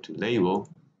selection mode to label.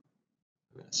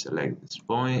 We're going to select this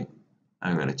point.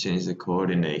 I'm going to change the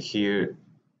coordinate here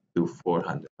to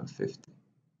 450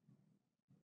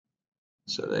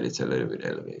 so that it's a little bit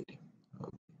elevated.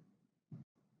 Okay.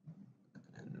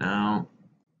 And now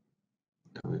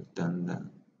that we've done that,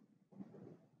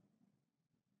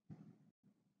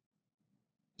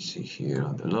 see here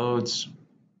on the loads.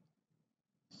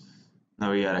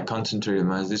 Now we got a concentrated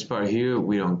mass. This part here,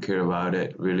 we don't care about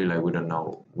it really, like we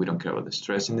don't care about the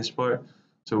stress in this part.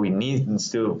 So we need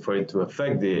still for it to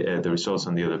affect the results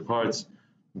on the other parts,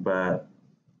 but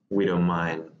we don't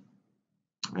mind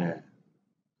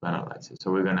analyze it.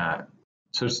 So we're gonna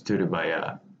substitute it by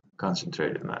a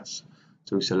concentrated mass.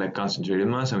 So we select concentrated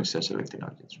mass and we start selecting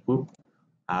objects. Boop,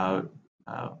 out,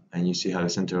 out, and you see how the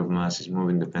center of mass is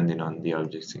moving depending on the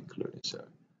objects included. So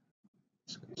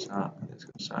this goes out and this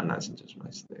goes out, and that's just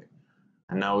nice there.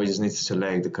 And now we just need to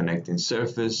select the connecting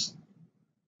surface,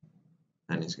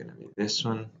 and it's gonna be this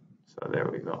one. So there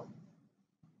we go.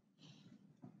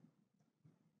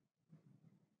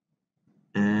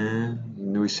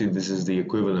 And we see this is the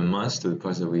equivalent mass to the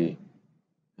parts that we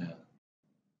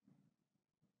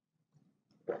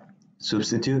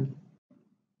substitute.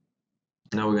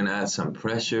 Now we're gonna add some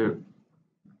pressure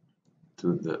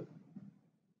to the.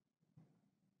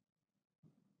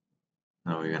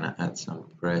 Now we're gonna add some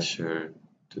pressure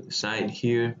to the side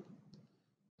here.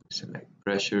 Select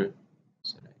pressure.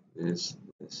 Select this,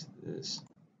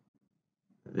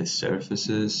 this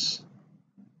surfaces.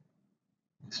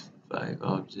 These 5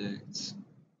 objects.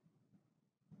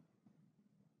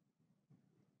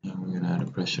 And we're gonna add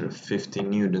a pressure of 50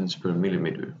 newtons per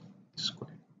millimeter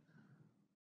squared.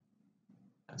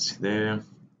 That's there.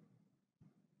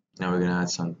 Now we're gonna add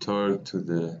some torque to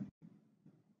the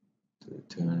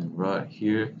turning rod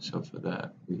here. So for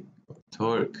that we go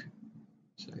torque,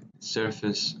 select the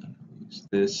surface, and we use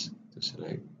this to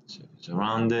select the surface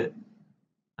around it.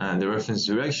 And the reference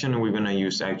direction, we're gonna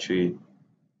use actually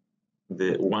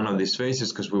the one of these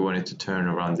faces because we want it to turn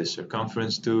around the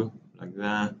circumference too, like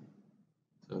that.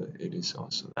 So it is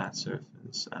also that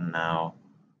surface. And now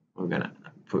we're gonna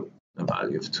put a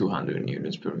value of 200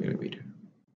 newtons per millimeter.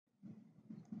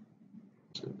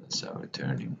 So that's our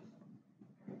turning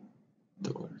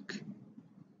torque.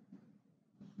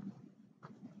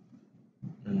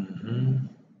 And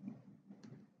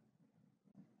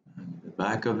the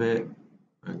back of it,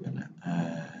 we're gonna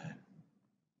add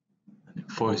an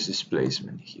force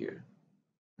displacement here.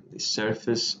 This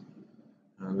surface,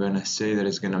 I'm gonna say that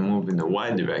it's gonna move in the y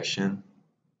direction.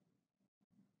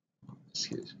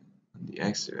 Excuse me, in the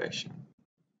x direction.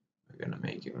 We're gonna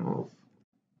make it move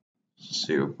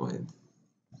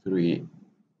 0.3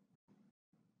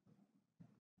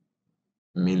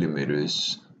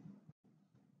 millimeters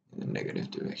in the negative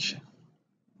direction.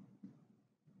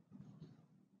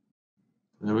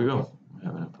 There we go. We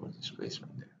have an force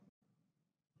displacement there.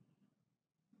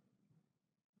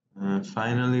 And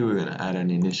finally, we're gonna add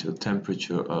an initial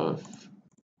temperature of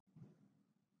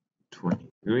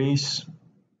 20 degrees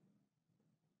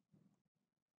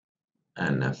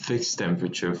and a fixed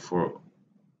temperature for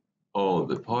all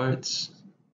the parts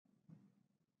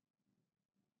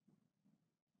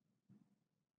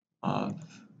of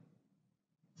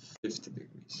 50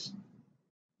 degrees.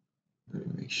 Let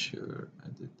me make sure I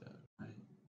did that right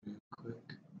real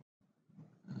quick.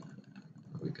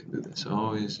 We can do this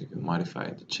always. You can modify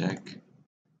it to check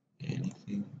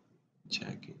anything,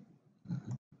 check it.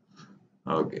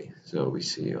 Okay, so we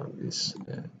see on these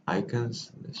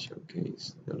icons that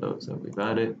showcase the loads that we've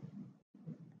added.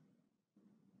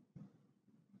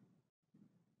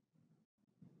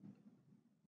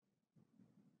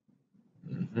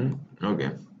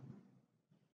 Okay,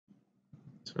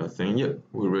 so I think, yep,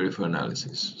 we're ready for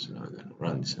analysis. So now we're gonna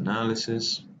run this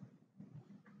analysis,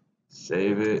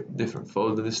 save it, different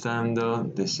folder this time though.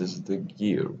 This is the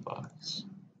gearbox.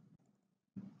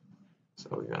 So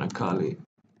we're gonna call it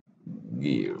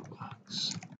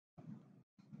gearbox.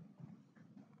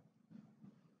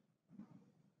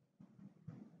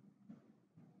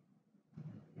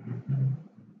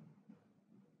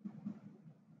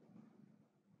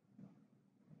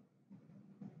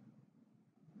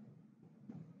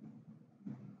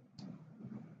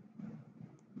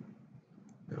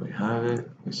 There we have it.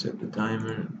 We set the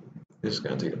timer. This is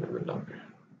gonna take a little bit longer.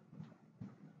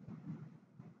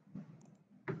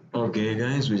 Okay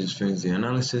guys, we just finished the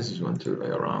analysis. This one took like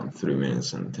around 3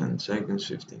 minutes and 10 seconds,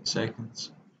 15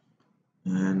 seconds.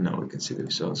 And now we can see the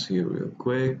results here real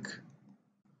quick.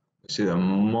 We see that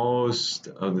most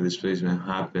of the displacement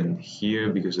happened here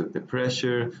because of the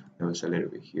pressure. There was a little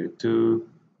bit here too.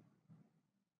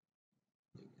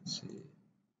 You can see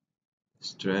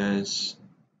stress,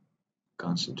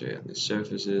 concentrate on the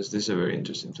surfaces. This is a very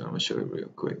interesting tool. I'm gonna show you real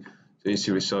quick. So you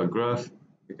see result graph.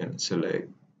 We can select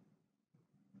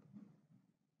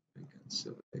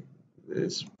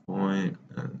this point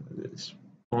and this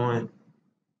point,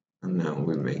 and then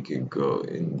we make it go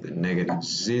in the negative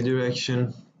z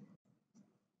direction,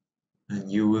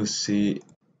 and you will see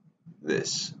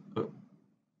this.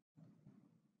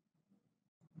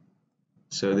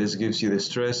 So this gives you the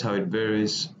stress, how it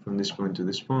varies from this point to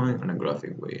this point on a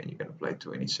graphic way, and you can apply it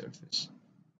to any surface.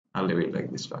 I'll leave it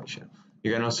like this function.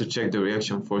 You can also check the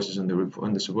reaction forces on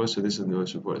the support. So this is the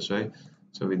supports, right?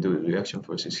 So we do the reaction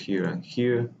forces here and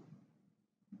here,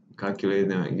 calculate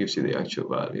them, and it gives you the actual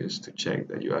values to check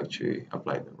that you actually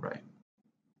applied them right.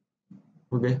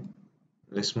 Okay,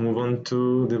 let's move on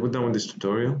to we're done with this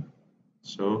tutorial.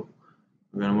 So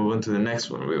we're gonna move on to the next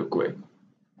one real quick.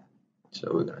 So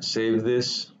we're gonna save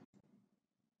this,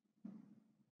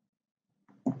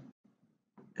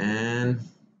 and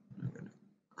I'm gonna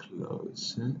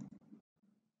close it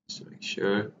just to make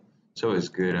sure. It's always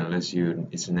good unless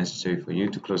it's necessary for you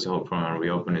to close the whole program and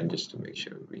reopen it just to make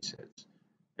sure it resets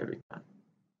every time.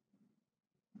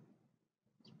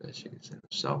 Especially if it's in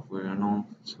software and all,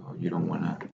 so you don't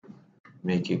wanna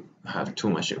make it have too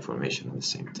much information at the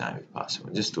same time if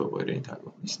possible, just to avoid any type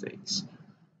of mistakes.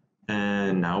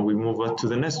 And now we move on to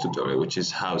the next tutorial, which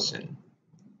is housing.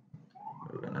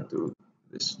 We're gonna do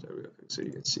this tutorial so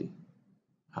you can see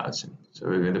housing. So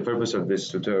the purpose of this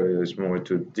tutorial is more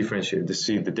to differentiate, to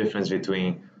see the difference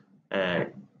between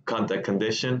contact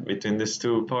condition between these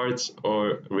two parts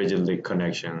or rigid link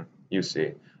connection. You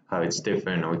see how it's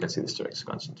different, and we can see the stress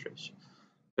concentration.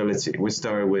 So let's see, we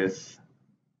start with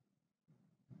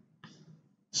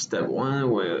step one.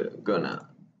 We're gonna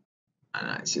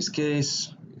analyze this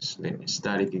case. It's linear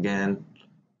static again.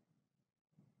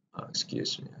 Oh,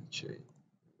 excuse me, actually,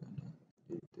 we're gonna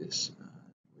do this.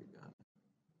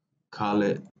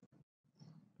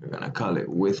 We're gonna call it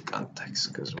with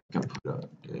context because we can put out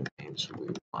the names we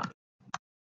want.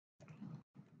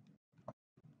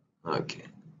 Okay.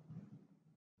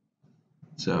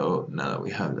 So now that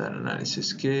we have that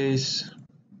analysis case,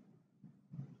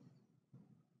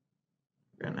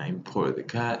 we're gonna import the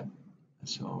cat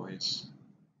as always.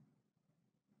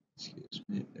 Excuse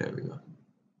me, there we go.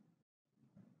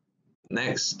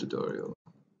 Next tutorial,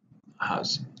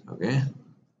 housing, okay?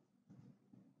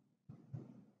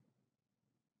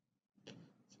 So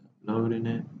loading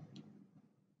it.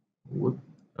 Whoop.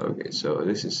 Okay, so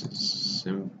this is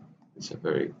it's a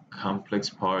very complex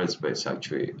parts, but it's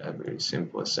actually a very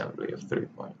simple assembly of 3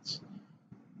 parts.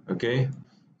 Okay,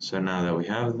 so now that we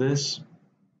have this,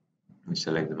 we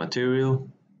select the material,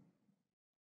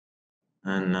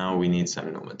 and now we need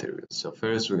some new materials. So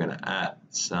first we're gonna add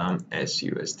some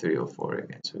SUS304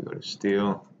 again. So we go to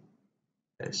steel,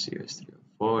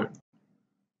 SUS304,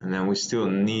 and then we still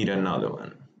need another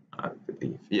one, I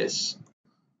believe. Yes.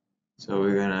 So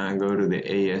we're gonna go to the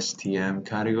ASTM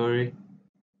category.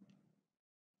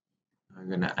 I'm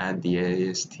gonna add the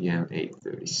ASTM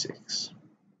 836.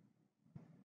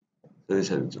 So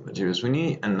these are the 2 materials we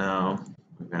need, and now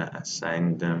we're gonna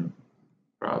assign them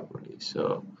properly.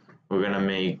 So we're gonna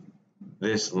make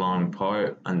this long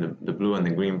part and the blue and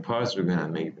the green parts, we're gonna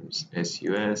make them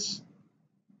SUS.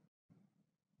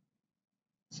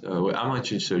 So I'm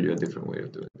actually show you a different way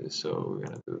of doing this. So we're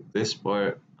gonna do this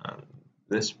part and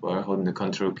this part. Holding the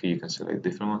control key, you can select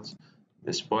different ones.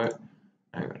 This part,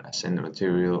 I'm gonna assign the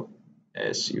material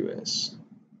SUS.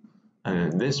 And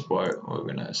then this part, we're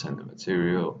gonna assign the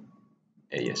material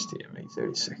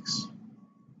ASTM836.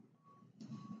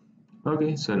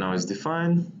 Okay, so now it's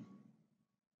defined.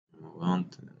 Move on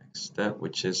to the next step,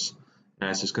 which is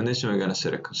analysis condition. We're gonna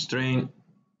set a constraint.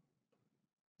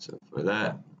 So for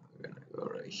that, we're gonna go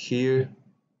right here.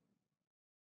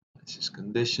 Analysis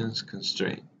conditions,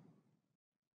 constraint.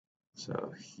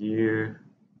 So here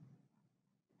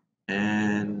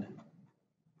and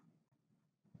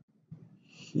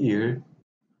here,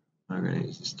 I'm gonna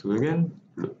use this tool again.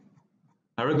 Blue.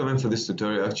 I recommend for this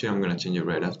tutorial, actually, I'm gonna change it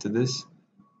right after this.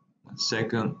 1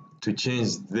 second, to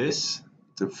change this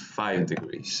to 5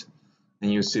 degrees.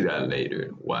 And you'll see that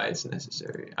later why it's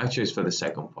necessary. Actually, it's for the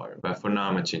second part, but for now,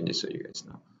 I'm gonna change it so you guys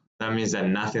know. That means that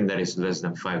nothing that is less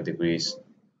than 5 degrees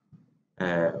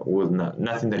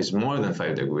nothing that is more than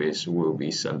 5 degrees will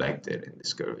be selected in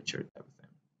this curvature type of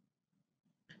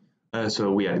thing.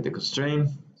 So we added the constraint,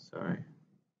 sorry,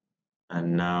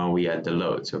 and now we add the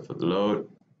load. So for the load,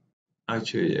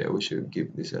 actually, yeah, we should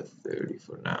give this at 30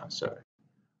 for now. Sorry,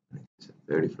 it's at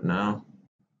 30 for now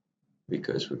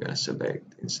because we're gonna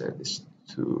select inside this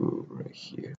two right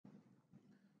here.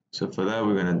 So for that,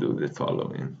 we're gonna do the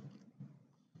following.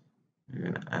 We're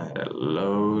gonna add a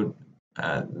load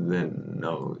at the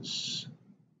nose.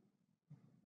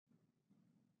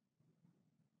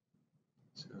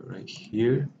 So right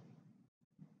here,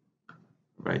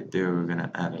 right there, we're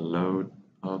gonna add a load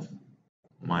of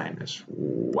minus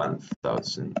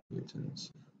 1000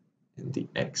 newtons in the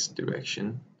x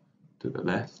direction to the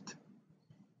left.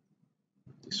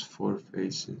 These 4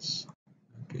 faces.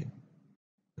 Okay,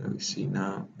 so we see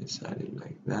now it's added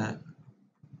like that.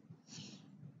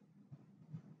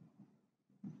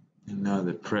 And now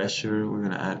the pressure, we're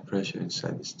gonna add pressure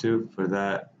inside this tube. For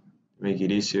that, to make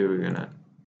it easier, we're gonna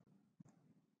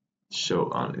show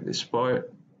only this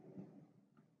part.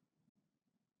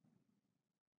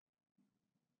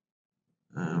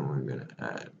 And we're gonna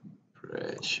add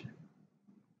pressure.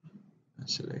 And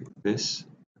select this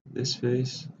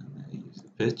face, and then use the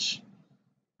pitch.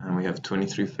 And we have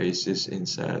 23 faces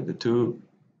inside the tube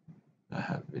that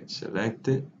have been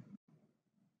selected.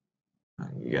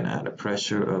 And you're gonna add a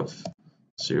pressure of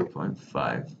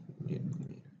 0.5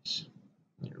 millimeters.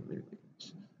 Let me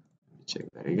check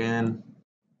that again,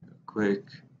 real quick.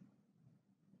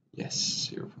 Yes,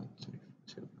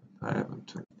 0.5 and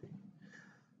 23.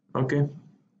 Okay.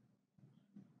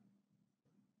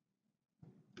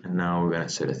 And now we're gonna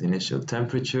set an initial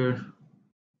temperature.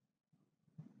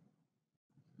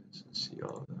 Let's see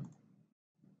all of them.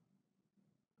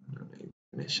 I'm gonna make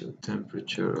initial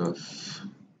temperature of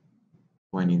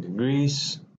 20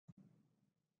 degrees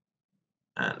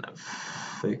and a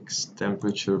fixed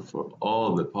temperature for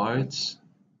all the parts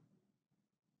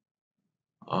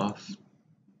of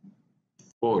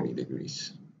 40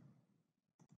 degrees.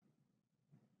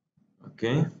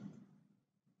 Okay,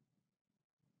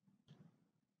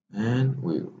 and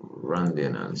we run the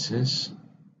analysis.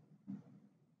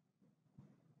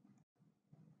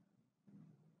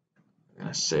 I'm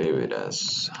gonna save it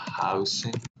as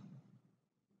housing.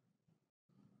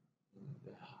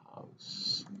 The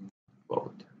house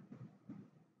folder.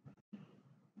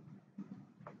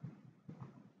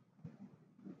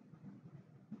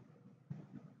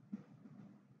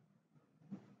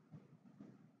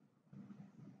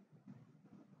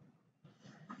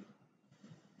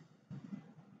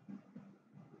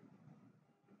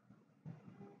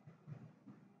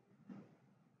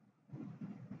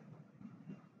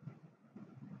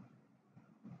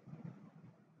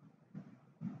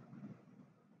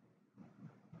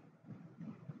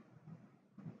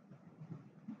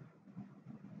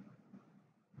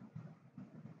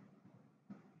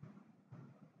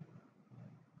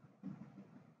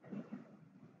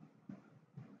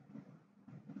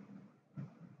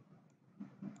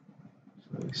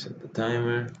 So we set the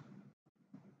timer.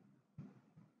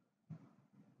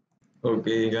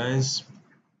 Okay guys,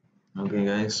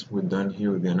 we're done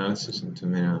here with the analysis in 2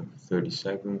 minutes 30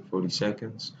 seconds, 40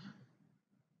 seconds.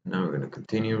 Now we're gonna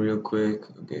continue real quick.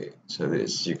 Okay, so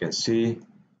this you can see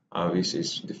obviously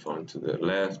it's deformed to the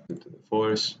left due to the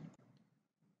force.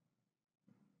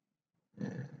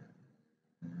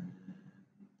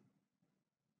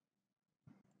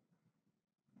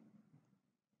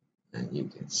 And you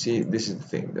can see this is the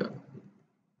thing though.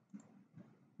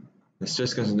 The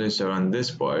stress concentrations are on these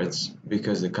parts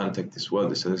because the contact is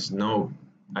welded, so there's no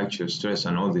actual stress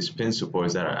on all these pin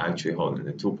supports that are actually holding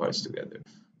the two parts together.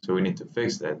 So we need to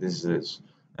fix that. This is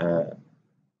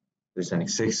there's an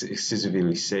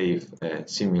excessively safe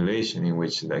simulation in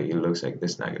which like it looks like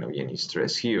there's not going to be any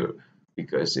stress here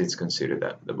because it's considered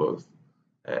that the both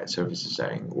surfaces are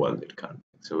in welded contact.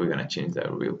 So we're going to change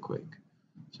that real quick.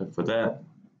 So for that,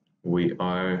 we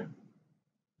are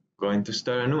going to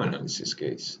start a new analysis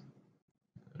case.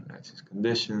 Analysis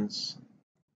conditions,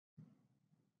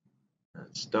 and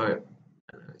start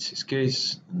analysis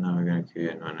case. And now we're going to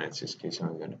create an analysis case and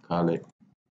we're going to call it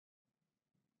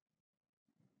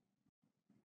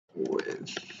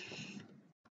with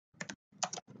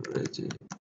rigid.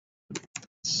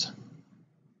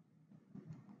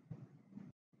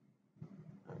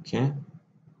 Okay,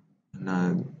 and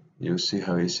now you'll see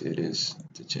how easy it is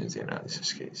to change the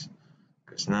analysis case.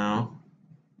 Because now,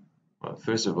 well,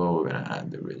 first of all, we're going to add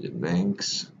the rigid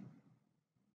links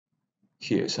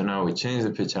here. So now we change the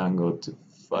pitch angle to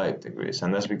 5 degrees,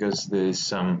 and that's because there's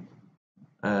some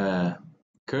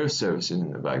curved surfaces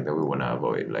in the back that we want to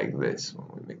avoid, like this, when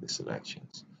we make the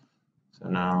selections. So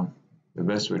now, the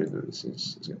best way to do this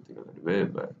is, it's going to take a little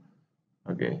bit, but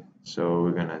okay. So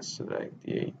we're going to select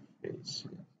the 8 face.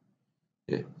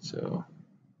 Yeah, so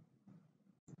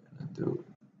I'm going to do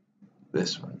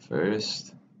this one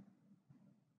first.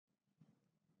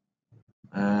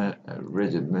 A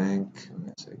rigid link, I'm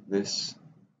going to select this.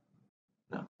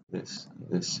 No, this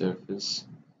surface.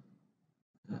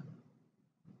 There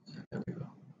we go.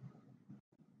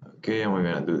 Okay, and we're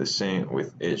going to do the same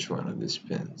with each one of these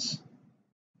pins.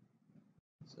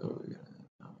 So we're going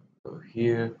to go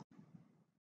here.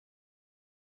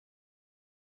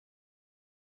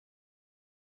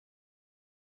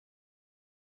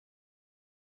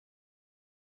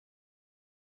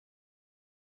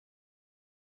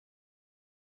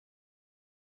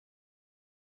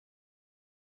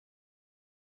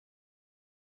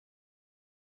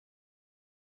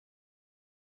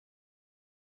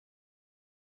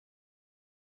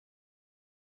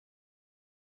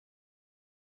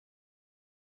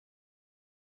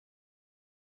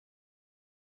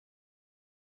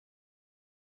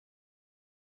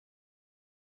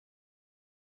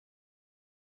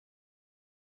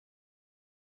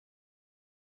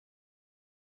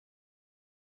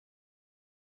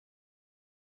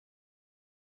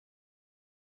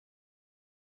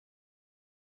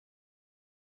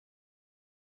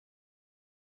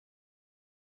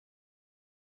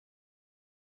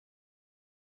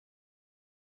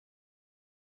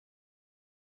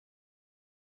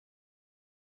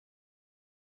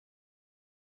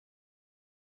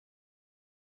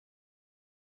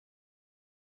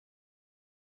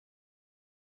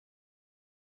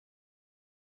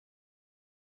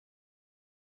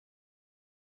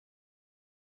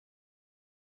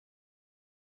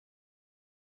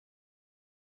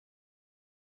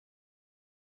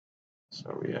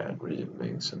 So we add rigid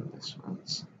links on this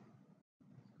ones.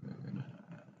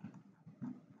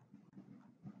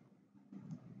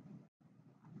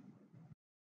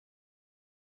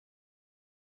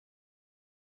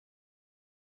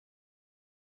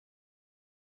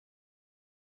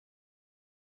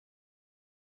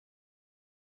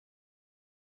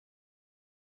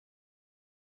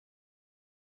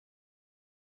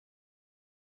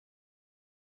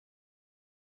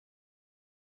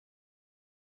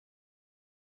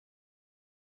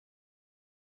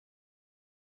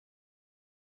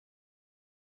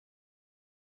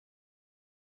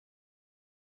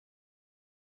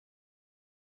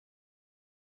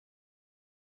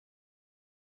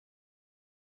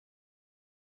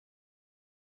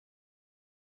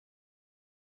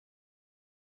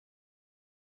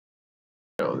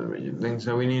 All the rigid links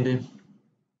that we needed.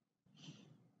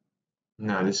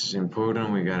 Now this is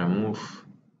important, we gotta move.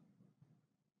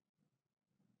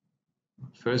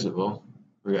 First of all,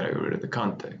 we gotta get rid of the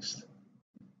context.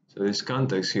 So this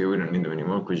context here, we don't need them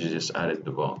anymore because you just added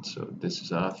the bolt. So this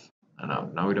is off,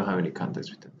 and now we don't have any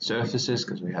context between the surfaces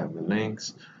because we have the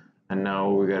links. And now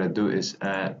what we gotta do is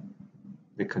add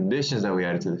the conditions that we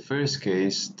added to the first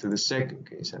case to the second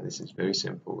case, and this is very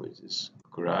simple. We just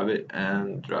grab it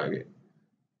and drag it,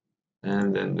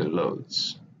 and then the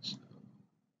loads. So,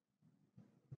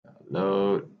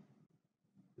 load,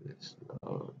 this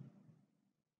load,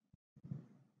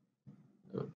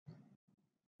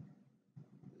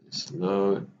 this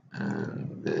load,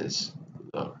 and this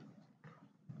load,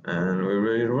 and we're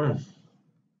ready to run.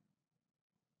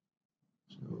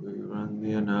 So we run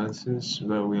the analysis,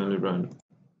 but we only run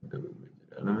the rigid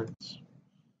elements.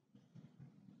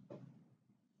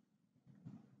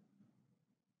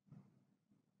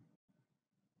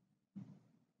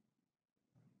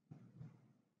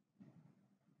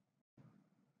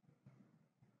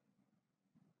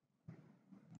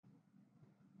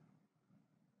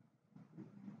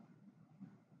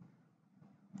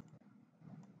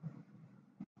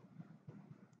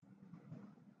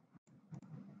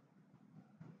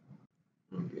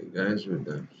 guys, we're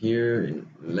done here in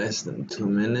less than 2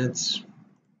 minutes.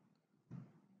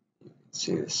 You can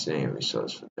see the same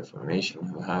results for deformation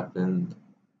have happened.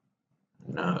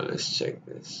 Now let's check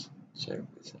this. Check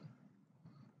this out.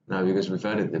 Now because we've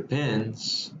added the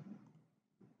pins,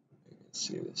 you can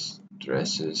see the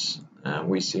stresses, and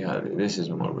we see how this is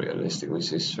more realistic. We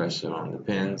see stress around the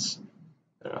pins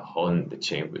that are holding the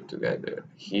chamber together.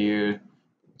 Here,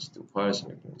 these two parts,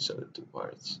 and these other two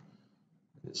parts.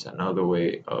 It's another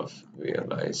way of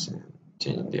realizing,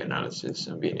 changing the analysis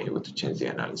and being able to change the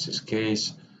analysis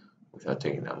case without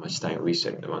taking that much time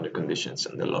resetting the boundary conditions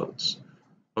and the loads.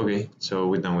 Okay, so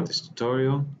we're done with this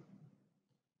tutorial,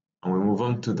 and we move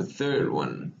on to the third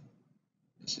one.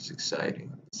 This is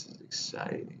exciting. This is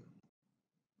exciting.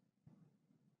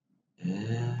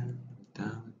 And we're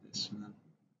done with this one.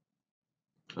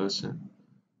 Close it.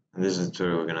 And this is the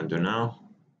tutorial we're gonna do now.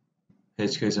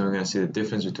 Edge case, and we're going to see the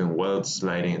difference between weld,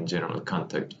 sliding, and general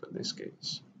contact for this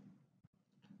case.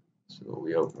 So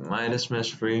we open Midas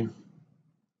MeshFree,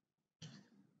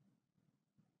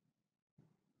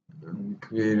 and we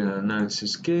create an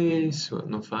analysis case, well,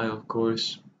 no file, of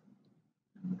course.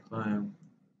 No file.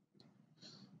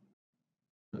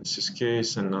 Analysis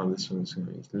case, and now this one's going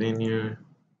to be linear.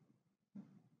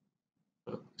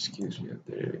 Oh, excuse me,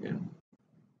 I did it again.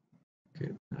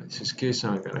 Okay, analysis case,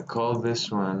 and we're going to call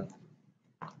this one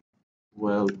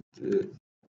welded.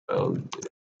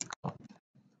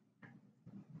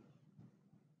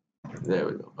 There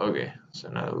we go. Okay, so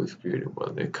now that we've created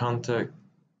welded contact,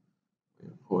 we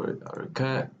import our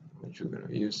cat, which we're going to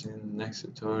be using in the next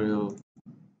tutorial.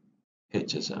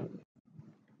 Hitch assembly.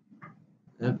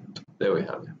 Yep, there we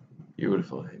have it.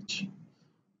 Beautiful hitch.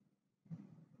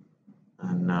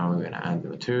 And now we're going to add the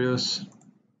materials.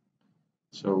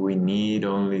 So we need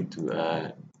only to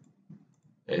add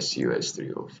SUS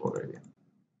 304 again.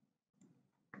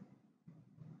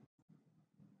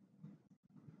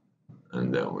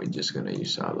 And then we're just going to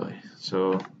use alloy.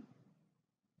 So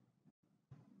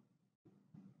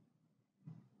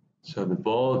the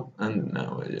bolt, and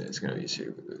now it's going to be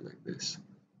easier to do it like this.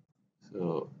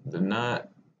 So the nut,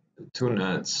 the two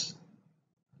nuts,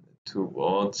 the two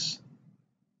bolts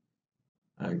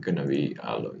are going to be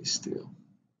alloy steel.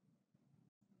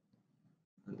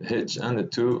 And the hitch and the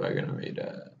tube are going to be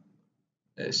the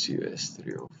SUS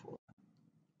 304.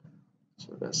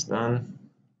 So that's done.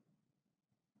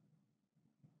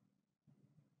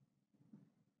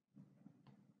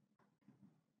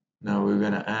 Now we're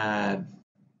going to add,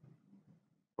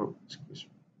 oh, excuse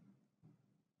me.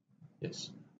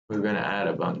 Yes, we're going to add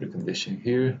a boundary condition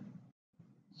here.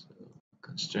 So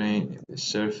constraint in the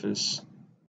surface.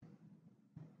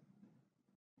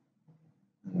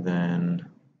 And then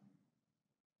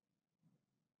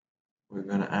we're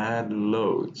going to add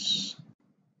loads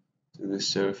to the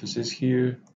surfaces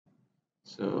here.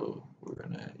 So we're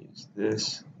going to use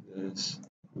this,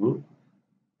 whoop,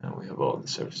 and we have all the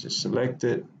surfaces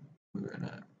selected. We're going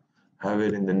to have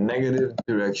it in the negative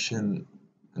direction,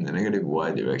 in the negative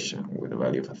y direction, with a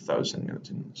value of 1,000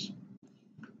 newtons.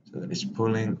 So that is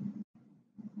pulling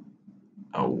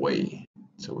away.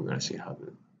 So we're going to see how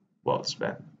the bolts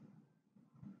bend.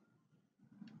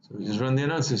 So we just run the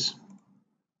analysis.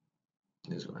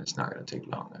 This one is not going to take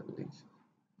long, I believe.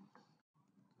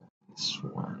 This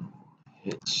one,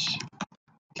 hitch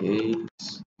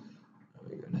case.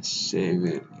 We're going to save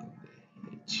it in the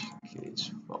hitch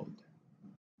case folder.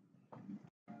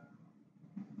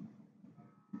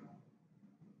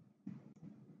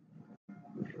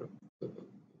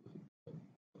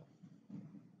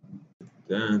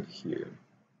 Down here.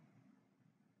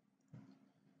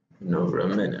 No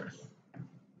minute.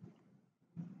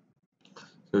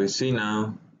 So we see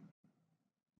now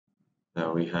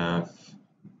that we have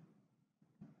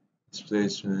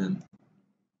displacement,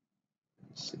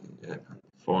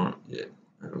 form,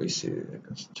 and we see the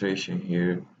concentration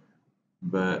here,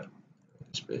 but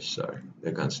sorry,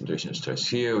 the concentration starts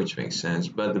here, which makes sense,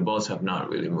 but the bolts have not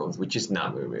really moved, which is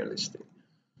not very realistic.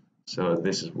 So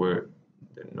this is where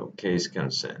the no case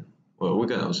comes in. Well, we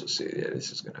can also see,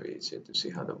 this is going to be easier to see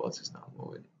how the bolts is not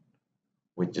moving.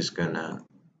 We're just gonna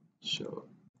show,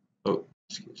 oh,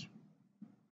 excuse me.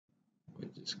 We're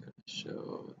just gonna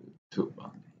show the tube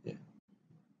boundary,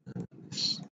 and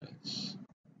this.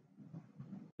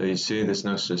 So you see there's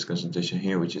no stress concentration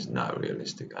here, which is not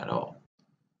realistic at all.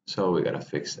 So we gotta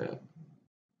fix that.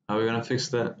 How are we gonna fix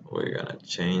that? We're gonna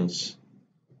change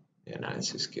the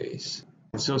analysis case.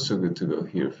 It's also good to go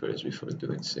here first before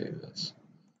doing save as.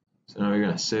 So now we're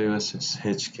gonna save as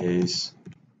hitch case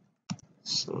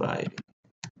sliding.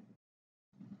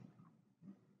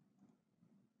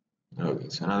 Okay,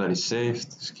 so now that it's saved,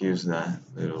 excuse that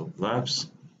little lapse.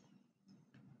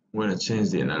 We're gonna change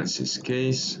the analysis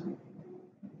case.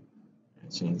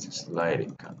 Change the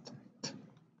sliding contact.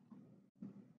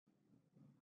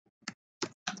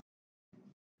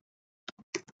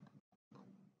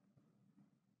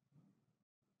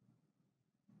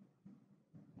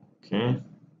 Okay.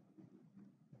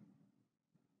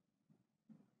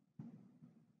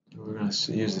 We're gonna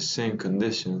use the same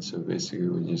condition, so basically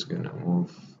we're just gonna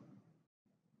move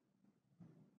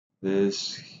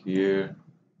this here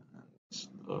and this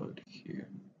load here.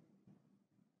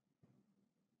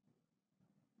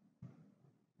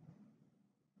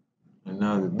 And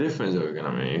now the difference that we're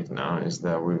gonna make now is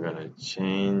that we're gonna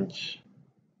change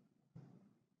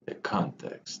the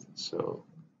context. So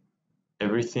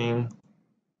everything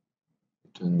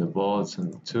between the bolts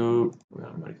and the tube, we're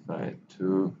gonna modify it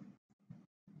to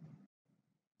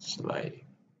sliding.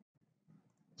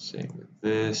 Same with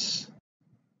this.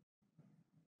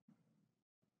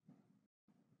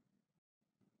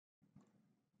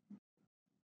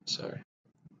 Sorry.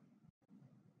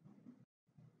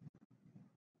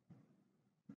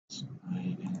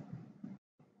 Sliding.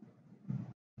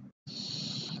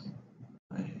 Sliding.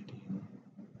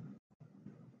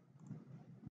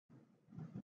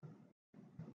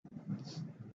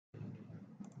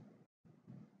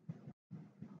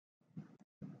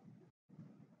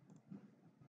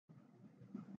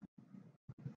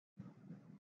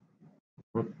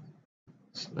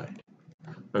 Slide.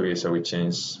 Okay, so we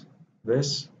change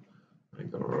this. I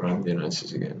go run the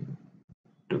analysis again.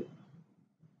 Do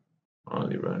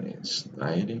only running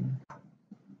sliding.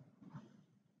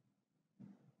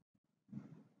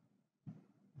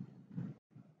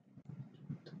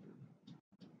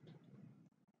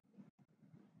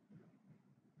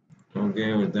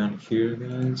 Okay, we're done here,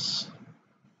 guys.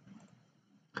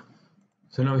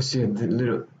 So now we see a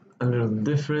little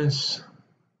difference.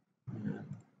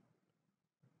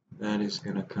 That is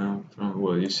gonna come from,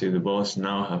 well, you see the balls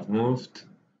now have moved.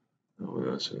 And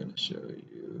we're also gonna show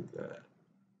you that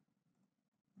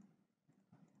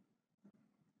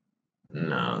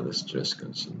now the stress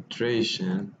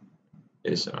concentration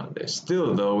is around there.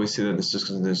 Still though, we see that the stress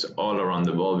concentration is all around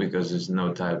the ball because there's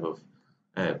no type of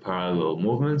parallel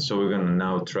movement. So we're gonna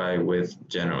now try with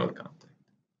general contact.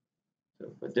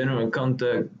 So for general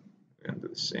contact, we're gonna do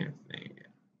the same thing again.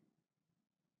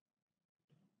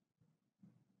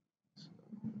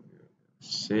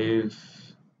 So save,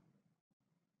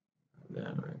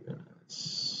 then we're gonna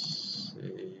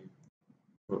save.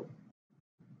 We're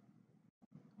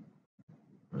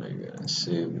gonna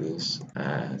save this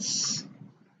as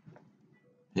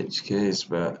H case,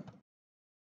 but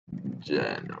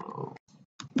general.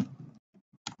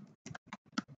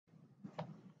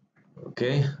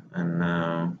 Okay, and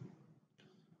now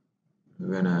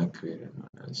we're gonna create an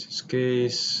analysis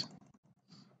case.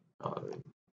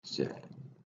 Gen.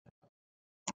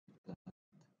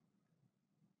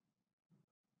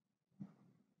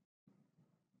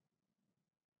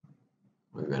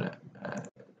 We're gonna add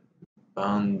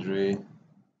boundary,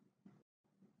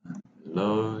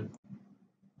 load.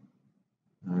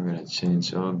 And we're gonna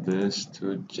change all this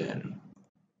to general.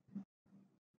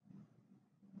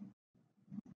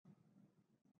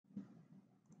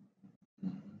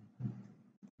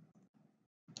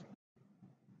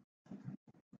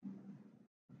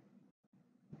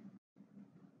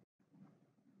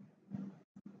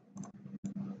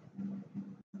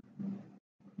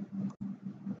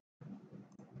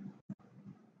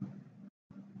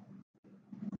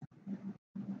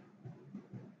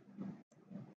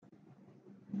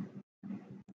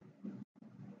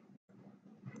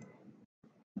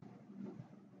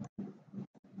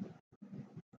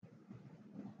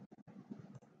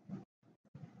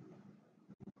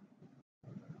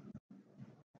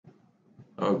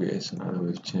 Okay, so now that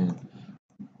we've changed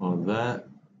all that,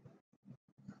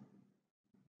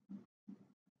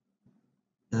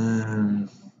 and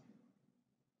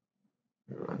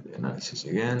run the analysis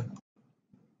again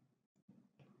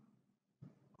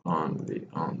on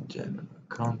general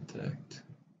contact.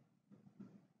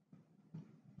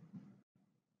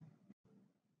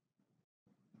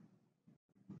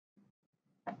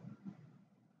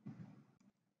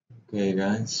 Okay,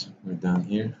 guys, we're done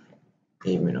here.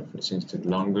 8 minutes, which seems to be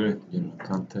longer, general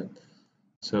contact.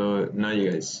 So now you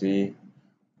guys see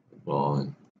the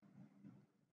ball.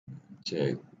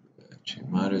 Check electric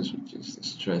Midas, which is the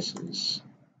stresses.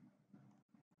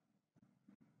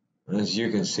 As you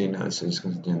can see now, it's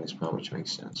considering this part, which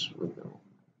makes sense with them.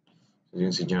 So you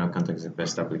can see general contact is the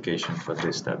best application for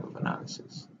this type of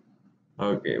analysis.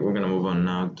 Okay, we're gonna move on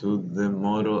now to the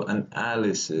modal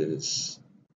analysis.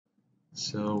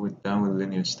 So we're done with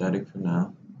linear static for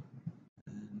now.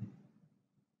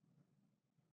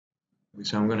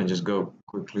 So I'm gonna just go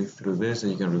quickly through this,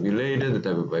 and you can review later the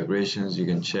type of vibrations you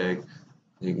can check.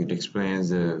 It explains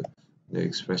the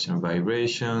expression of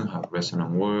vibration, how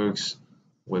resonance works,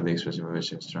 what the expression of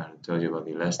vibration is trying to tell you about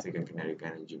the elastic and kinetic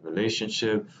energy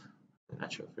relationship, the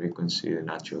natural frequency, the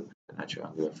natural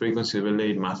angular frequency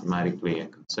relate mathematically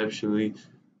and conceptually,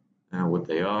 and what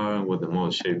they are, what the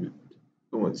mode shape,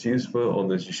 what's useful. All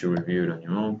this you should review it on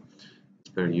your own. It's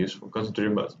very useful.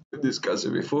 Concentrating about discussed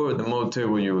it before. The mode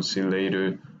table you will see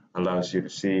later allows you to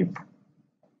see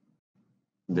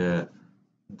the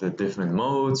different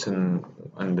modes and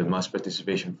the mass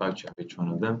participation factor of each one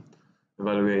of them.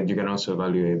 You can also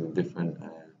evaluate the different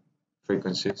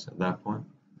frequencies at that point.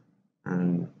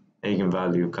 And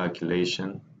eigenvalue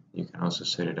calculation, you can also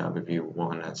set it up if you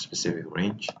want a specific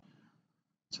range.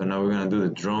 So now we're going to do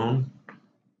the drone.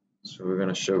 So we're going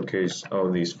to showcase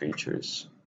all these features.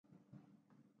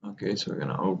 Okay, so we're going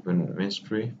to open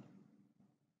MeshFree.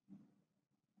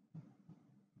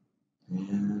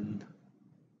 And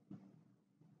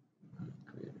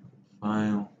create a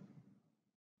file.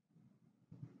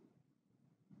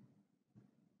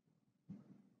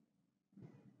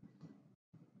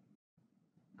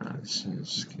 This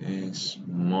is case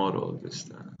model this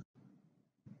time.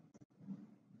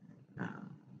 Now,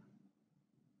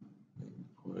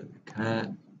 for the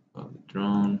cat of the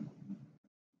drone.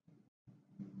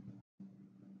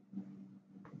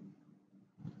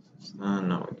 It's done.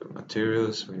 Now with the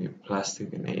materials, we need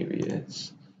plastic and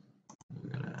ABS.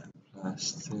 We're gonna add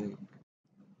plastic.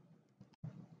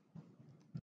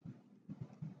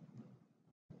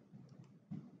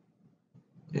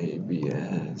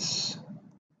 ABS.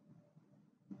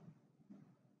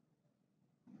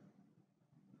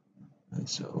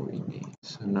 That's all we need.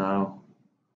 So now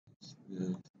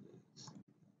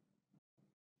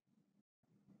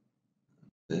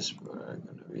this part are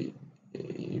gonna be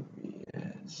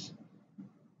ABS,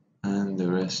 and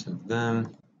the rest of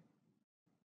them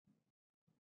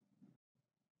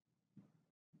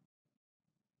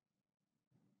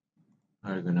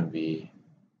are gonna be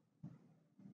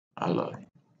alloy.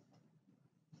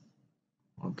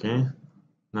 Okay.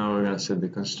 Now we're gonna set the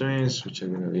constraints, which are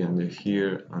gonna be under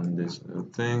here on these little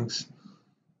things.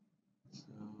 So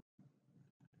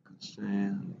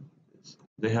constraint,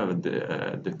 they have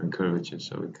a different curvature,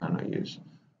 so we cannot use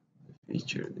the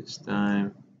feature this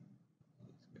time.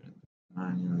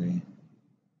 Manually.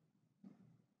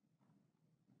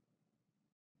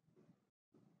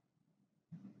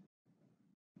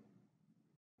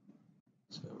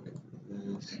 So with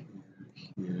this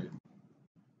here,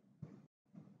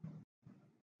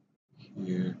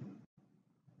 here.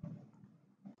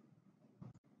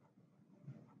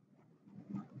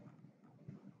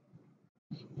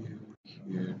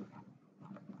 Here,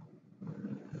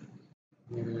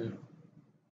 here,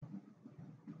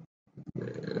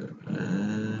 there,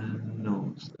 and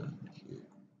no, it's not here.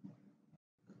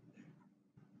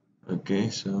 Okay,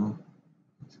 so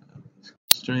let's have this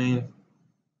constraint.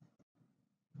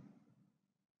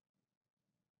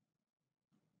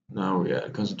 Now we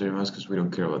add concentrated mass because we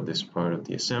don't care about this part of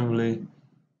the assembly.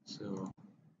 So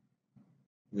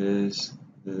this,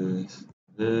 this,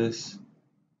 this,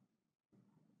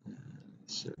 and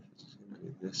the surface is going to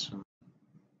be this one.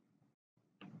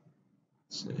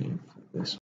 Same for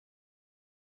this one.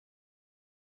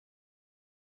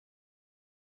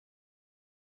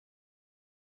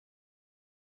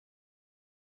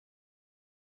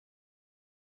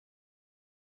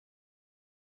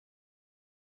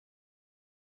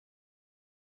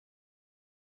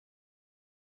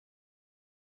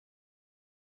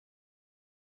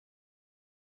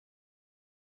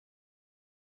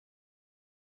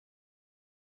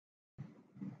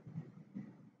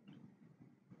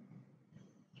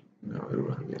 Now we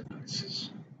run the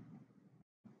analysis.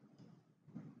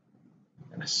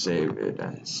 I'm gonna save it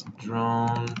as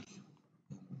drone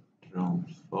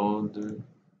folder,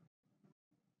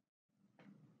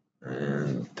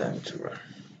 and time to run.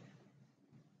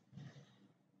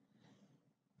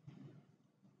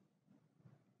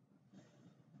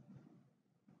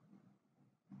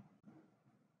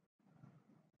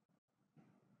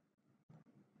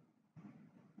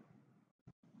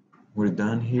 We're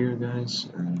done here, guys,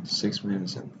 in 6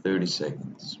 minutes and 30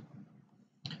 seconds.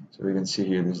 So we can see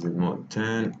here, this is the mode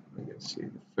 10. We can see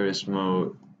the first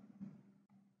mode,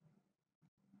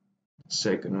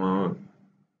 second mode,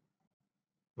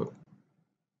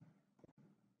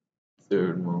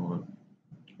 third mode,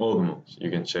 all the modes.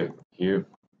 You can check here.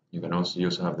 You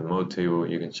also have the mode table.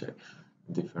 You can check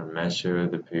different measure,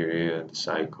 the period, the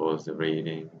cycles, the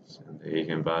ratings, and the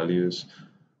eigenvalues,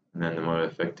 and then the mode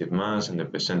effective mass and the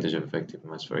percentage of effective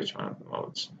mass for each one of the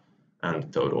modes, and the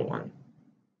total one.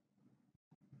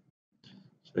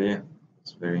 So yeah,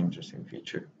 it's a very interesting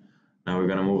feature. Now we're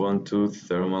gonna move on to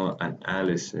thermal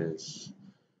analysis.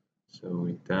 So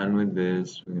we're done with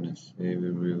this. We're gonna save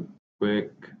it real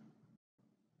quick.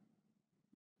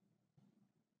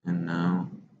 And now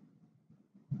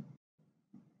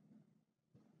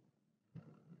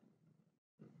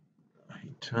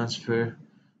heat transfer.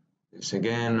 This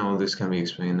again, all this can be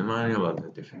explained in the manual about the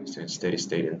difference between steady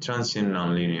state and transient,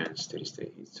 nonlinear and steady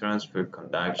state heat transfer,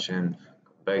 conduction,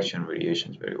 convection,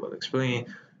 radiation is very well explained,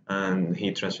 and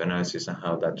heat transfer analysis and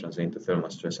how that translates into thermal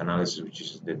stress analysis, which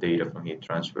is the data from heat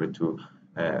transfer to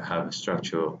have a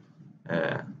structural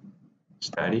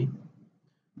study.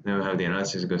 Then we have the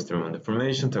analysis goes through thermal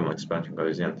deformation, thermal expansion,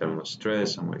 gravity, and thermal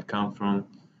stress, and where it comes from.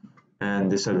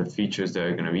 And these are the features that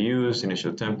are going to be used: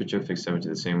 initial temperature, fixed temperature,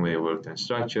 the same way it worked in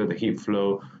structure, the heat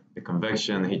flow, the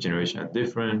convection, the heat generation are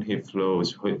different. Heat flow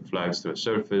is heat flies through a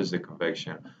surface, the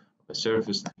convection of a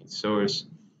surface, the heat source.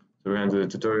 So we're going to do the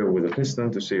tutorial with a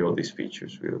piston to see all these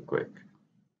features real quick.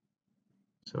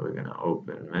 So we're going to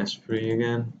open MeshFree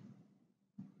again.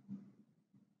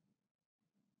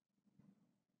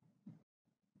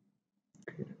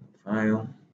 Create a file.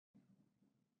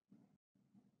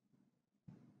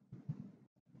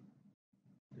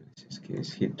 In this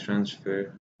case, heat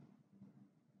transfer.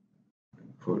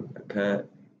 Import the cat.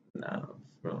 Now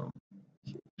from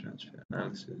heat transfer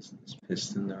analysis, this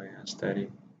piston that we're going to study.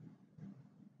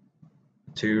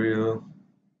 Material.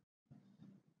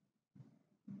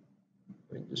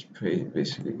 We're just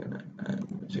basically gonna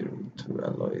add material to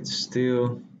alloy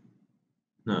steel.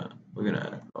 No, we're gonna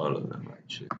add all of them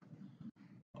actually.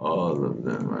 All of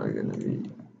them are gonna be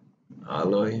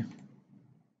alloy.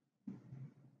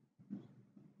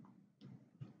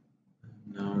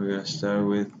 Now we're gonna start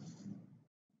with,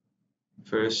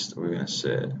 first we're gonna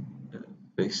set a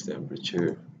fixed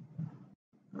temperature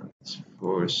on these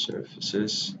 4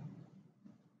 surfaces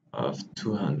of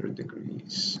 200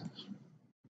 degrees.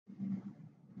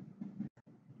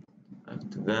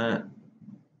 After that,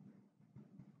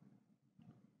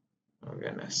 we're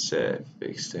gonna set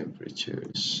fixed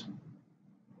temperatures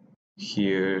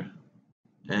here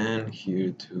and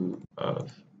here too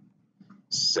of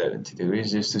 70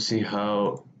 degrees, just to see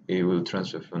how it will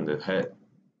transfer from the head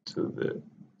to the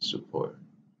support,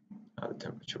 how the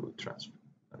temperature will transfer,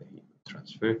 how the heat will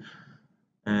transfer.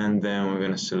 And then we're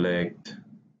going to select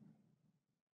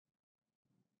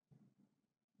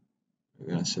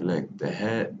the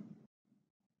head.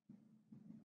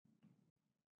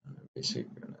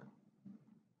 Basically going to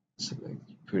select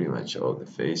pretty much all the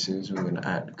faces. We're going to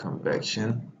add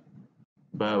convection,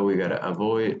 but we got to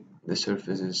avoid the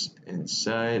surfaces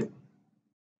inside,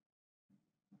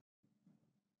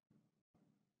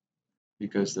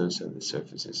 because those are the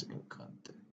surfaces in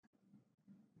contact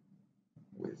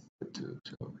with the two.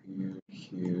 So here,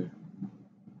 here,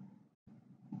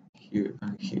 here,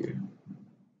 and here.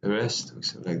 The rest, we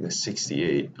select the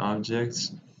 68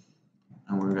 objects,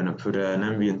 and we're going to put an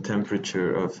ambient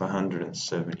temperature of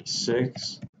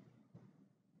 176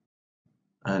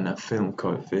 and a film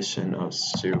coefficient of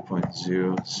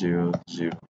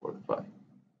 0.00045.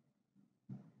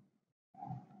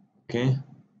 Okay,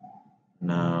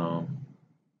 now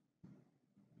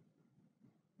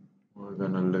we're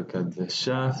going to look at the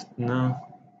shaft now.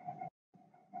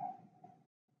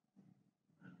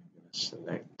 I'm going to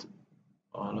select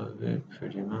all of it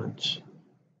pretty much.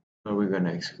 But we're going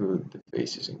to exclude the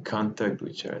faces in contact,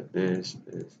 which are this,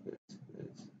 this,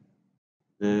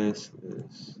 this, this,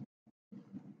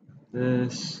 this,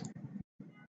 this,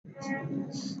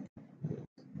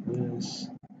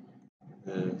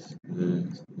 this,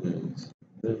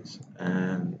 this,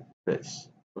 and this.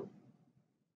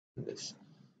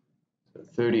 So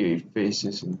 38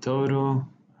 faces in total,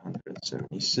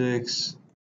 176,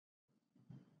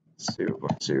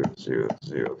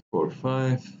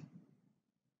 0.00045.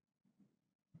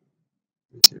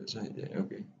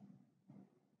 Okay.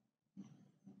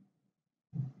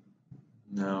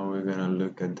 Now we're gonna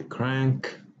look at the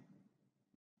crank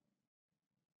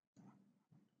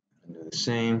and do the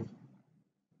same.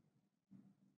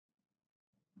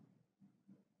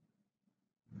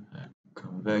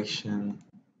 Convection,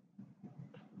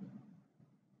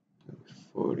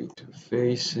 42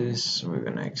 faces. So we're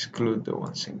gonna exclude the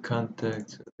ones in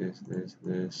contact. So this,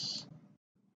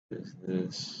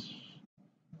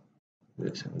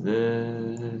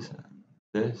 and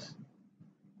this.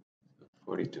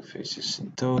 42 faces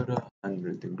in total,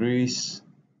 100 degrees,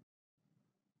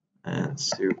 and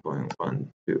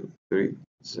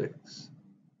 0.1236.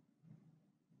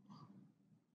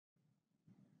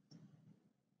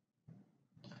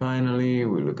 Finally,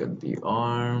 we look at the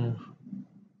arm.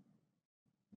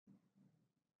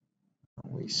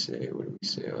 what do we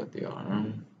say about the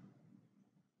arm?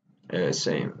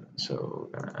 Same. So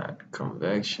we're gonna add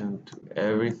convection to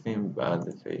everything but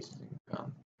the faces in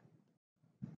contact.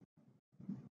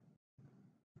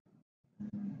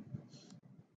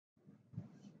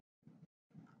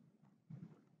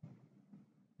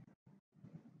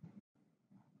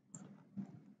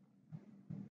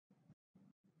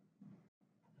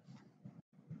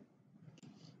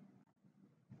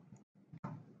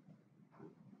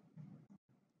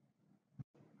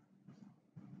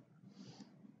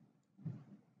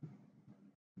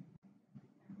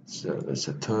 So that's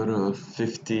a total of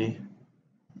 50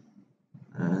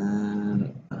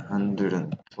 and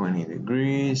 120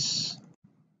 degrees,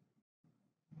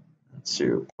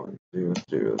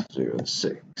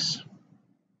 0.0006.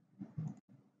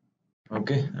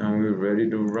 Okay, and we're ready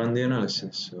to run the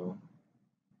analysis. So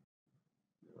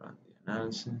run the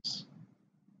analysis,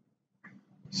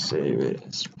 save it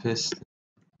as piston.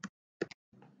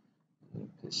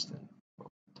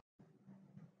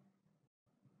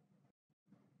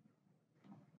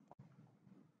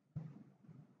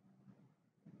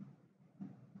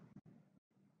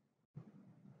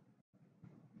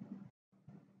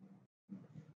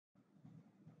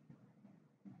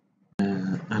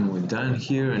 And we're done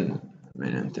here in a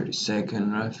minute and 30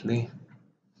 seconds roughly.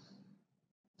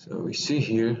 So we see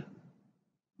here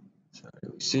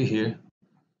that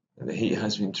the heat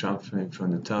has been transferring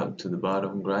from the top to the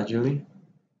bottom gradually.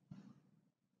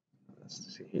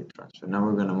 That's the heat transfer. Now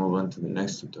we're going to move on to the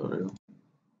next tutorial,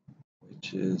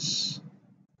 which is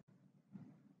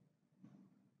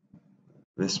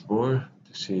this board,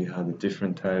 to see how the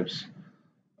different types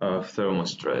of thermal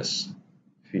stress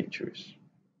features.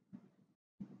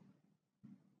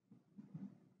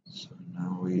 So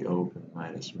now we open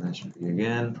Midas MeshFree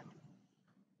again,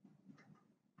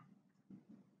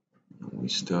 and we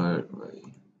start by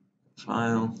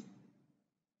file.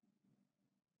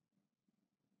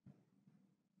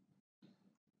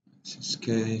 This is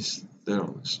case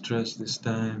thermal stress this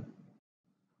time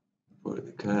for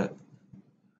the cat.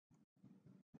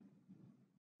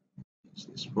 Use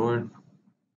this board.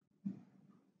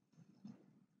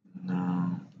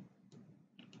 Now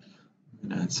I'm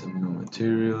gonna add some new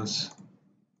materials.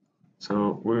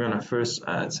 So we're gonna first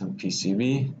add some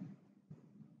PCB.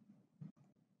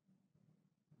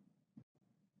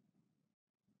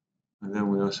 And then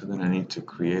we're also gonna need to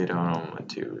create our own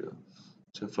material.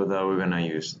 So for that we're gonna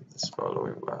use this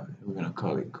following block. We're gonna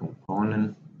call it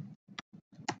component.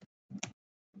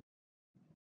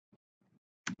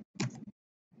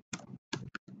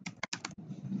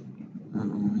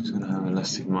 It's gonna have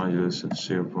elastic modulus of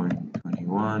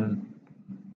 0.21,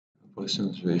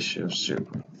 Poisson's ratio of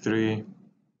 0.3,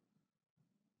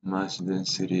 mass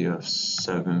density of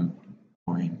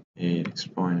 7.8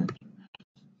 exponent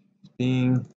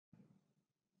 15.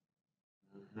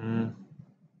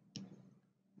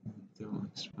 Thermal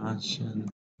expansion.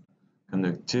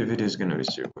 Conductivity is going to be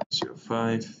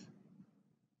 0.05,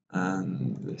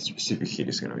 and the specific heat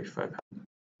is going to be 500.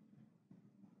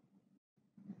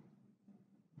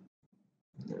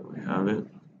 There we have it.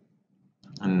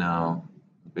 And now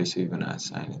basically going to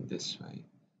assign it this way.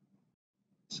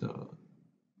 So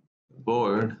the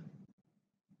board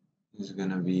is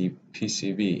going to be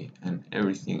PCB, and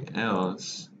everything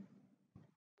else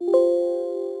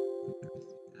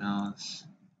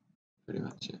pretty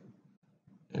much it.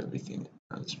 Everything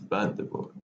else but the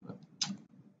board.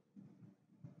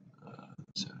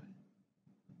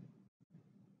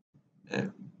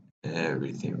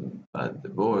 Everything but the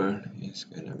board is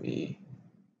going to be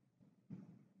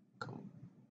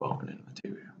component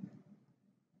material.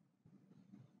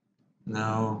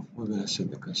 Now we're going to set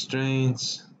the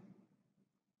constraints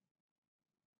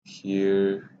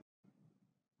here,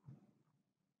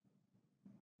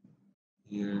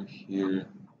 here, here,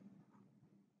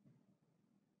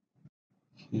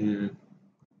 here,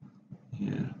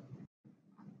 here,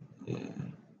 here, here,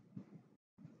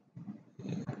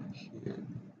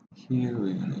 here.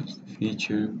 We're going to use the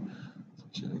feature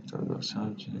to select all those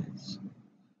objects.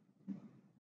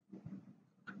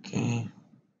 Okay.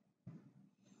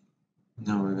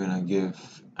 Now we're going to give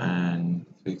a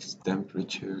fixed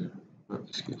temperature. Oh,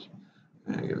 excuse me.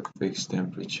 We're going to give a fixed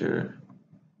temperature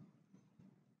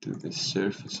to the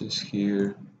surfaces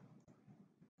here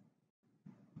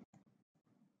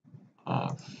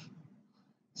of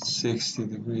 60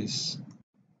 degrees,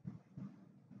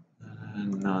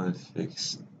 and another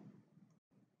fixed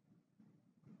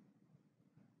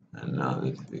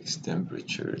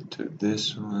temperature to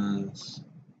this ones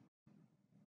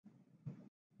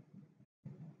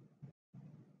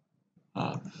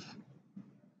of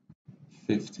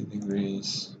 50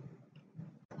 degrees,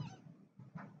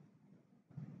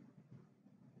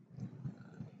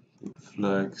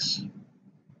 flux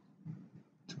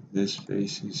to this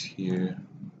faces here.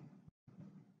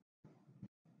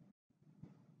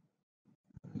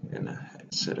 I'm gonna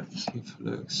set a C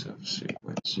flux of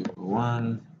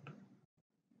 0.01,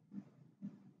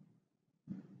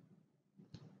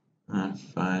 and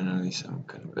finally some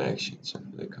convection. So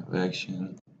for the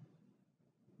convection,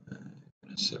 I'm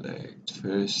gonna select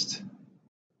first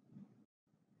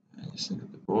and just look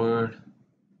at the board.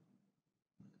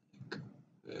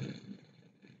 Convection.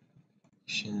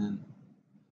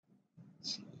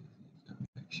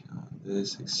 Convection on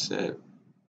this, except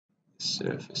the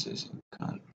surfaces in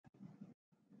contact.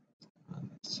 On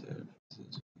the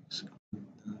surfaces, exclude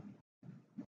them.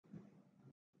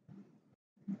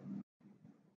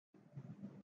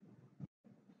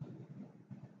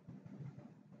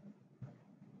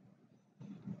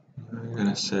 I'm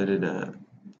gonna set it at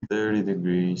 30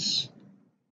 degrees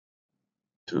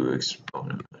to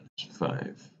exponent minus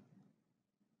 5.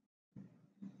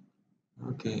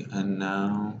 Okay, and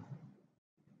now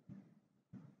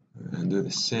we're gonna do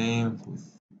the same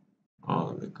with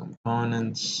all the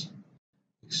components,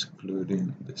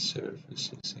 excluding the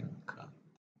surfaces in contact.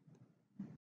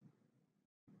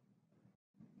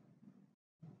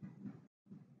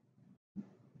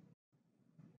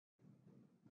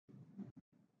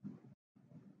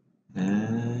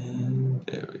 And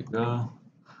there we go,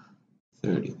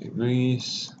 30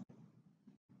 degrees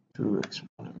to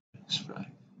exponent minus 5.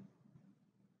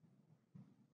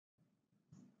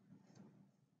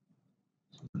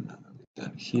 So now we're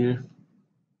done here.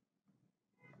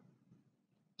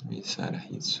 Let me set a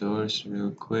heat source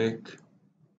real quick.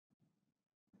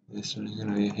 This one is going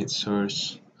to be a heat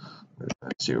source with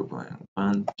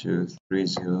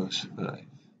 0.12305.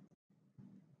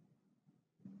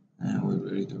 And we're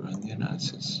ready to run the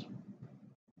analysis.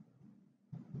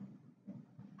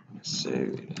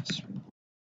 Save it as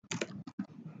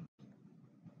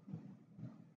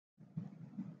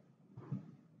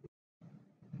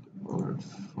board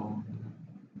folder.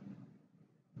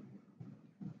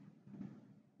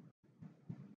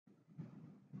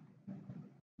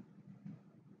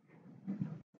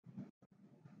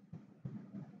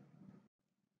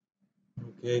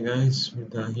 Okay guys, we're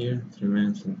done here. 3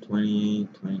 minutes and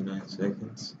 29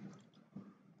 seconds.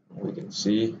 We can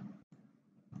see,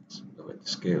 let's lower the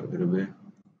scale a little bit.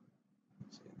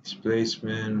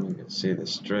 Displacement, we can see the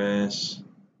stress.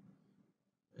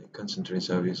 It concentrates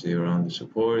obviously around the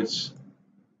supports.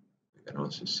 We can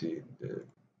also see the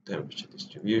temperature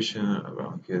distribution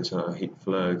around here. So heat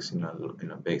flux in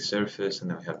a base surface,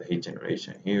 and then we have the heat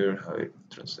generation here, how it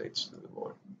translates to the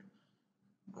board.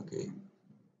 Okay,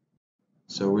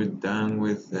 so we're done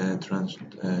with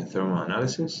thermal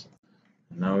analysis.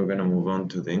 Now we're going to move on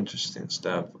to the interesting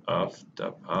stuff of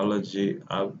topology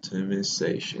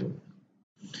optimization.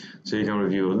 So you can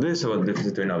review all this about the difference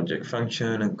between object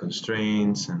function and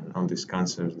constraints and all these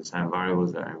concepts, design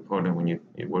variables that are important when you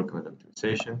work with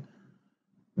optimization.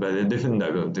 But the different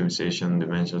type of optimization,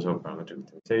 dimensions of parametric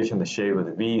optimization, the shape of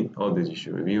the beat, all this you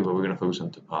should review, but we're going to focus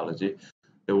on topology.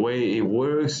 The way it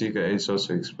works, it's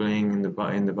also explained in the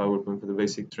PowerPoint for the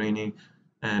basic training,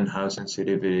 and how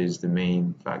sensitivity is the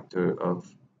main factor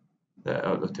of the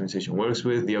optimization works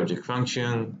with, the object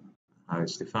function, how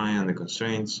it's defined, and the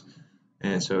constraints.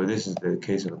 And so this is the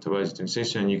case of topology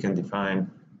optimization. You can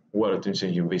define what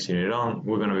optimization you're basing it on.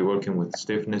 We're going to be working with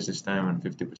stiffness this time and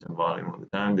 50% volume all the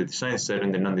time. The design set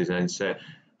and the non-design set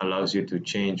allows you to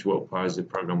change what parts the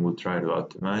program will try to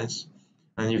optimize.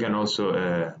 And you can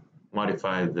also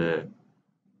modify the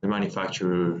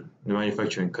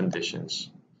manufacturing conditions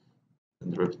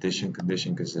and the repetition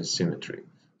condition because there's symmetry.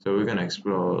 So we're going to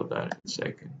explore all that in a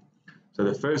second. So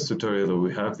the first tutorial that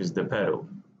we have is the pedal.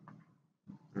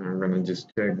 And we're going to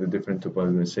just check the different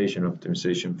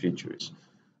optimization features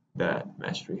that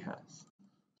MeshFree has.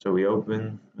 So we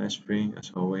open MeshFree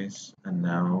as always, and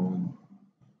now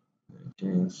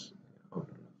change,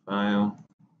 open the file,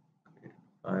 create a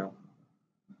file.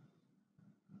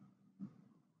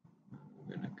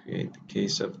 We're going to create the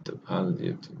case of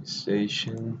topology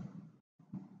optimization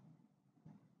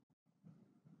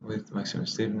with maximum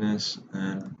stiffness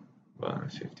and volume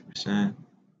 50%. And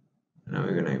now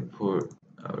we're going to import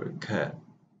our cat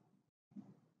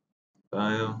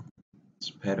file.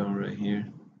 This pedal right here.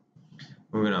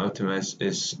 We're going to optimize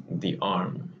is the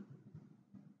arm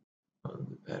of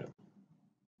the pedal.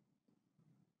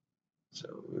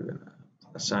 So we're going to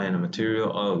assign a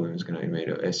material. All of them is going to be made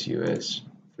of SUS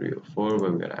 304,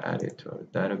 but we're going to add it to our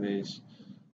database.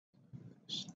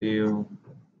 Steel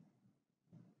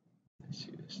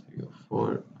SUS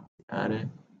 304. Add it.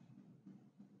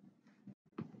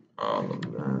 All of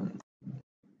them.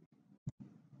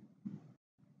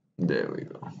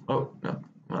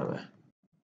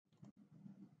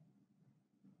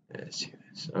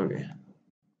 guys. Okay,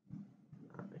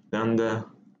 I've done that.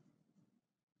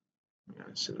 I'm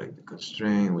gonna select the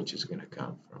constraint, which is gonna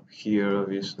come from here,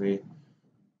 obviously.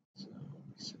 So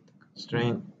we set the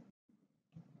constraint.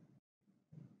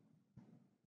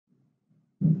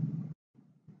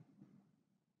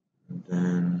 And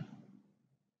then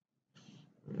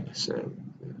we're gonna set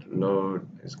the load.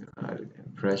 It's gonna add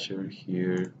again pressure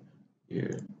here,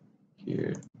 here,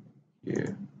 here,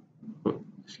 here. Oh,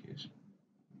 excuse me.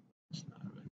 It's not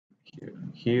right.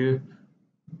 Here.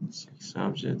 6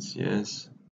 objects, yes.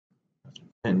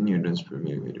 10 newtons per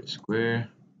millimeter square.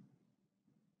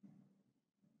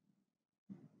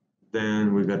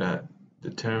 Then we gotta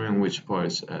determine which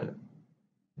parts are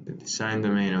the design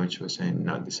domain and which was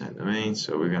not design domain.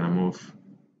 So we're gonna move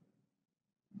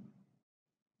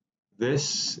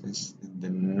this is in the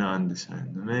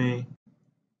non-design domain,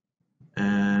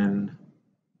 and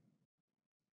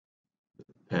the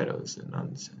pedal is the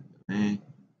non-design domain.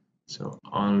 So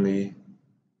only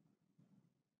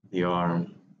the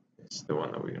arm is the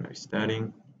one that we're gonna be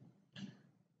studying.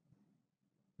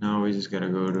 Now we just gotta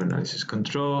go to analysis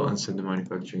control and set the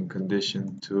manufacturing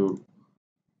condition to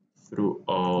through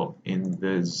all in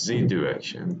the Z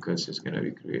direction, because it's gonna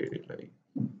be created like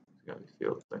it's gonna be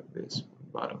filled like this from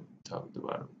bottom, top to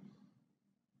bottom.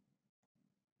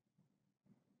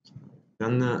 So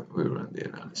done that, we run the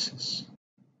analysis.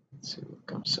 Let's see what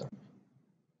comes up.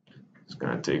 It's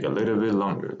gonna take a little bit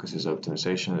longer because it's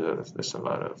optimization. There's a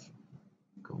lot of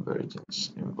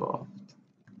convergence involved.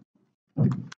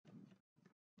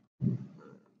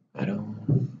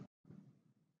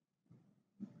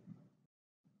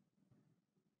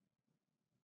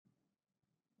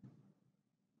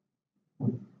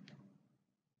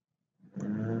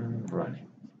 And running.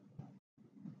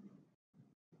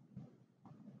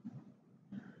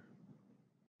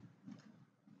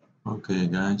 Okay,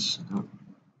 guys,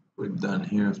 we're done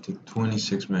here after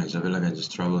 26 minutes. I feel like I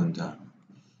just traveled in time.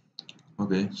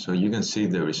 Okay, so you can see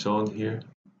the result here.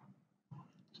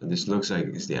 So this looks like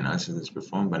it's the analysis that's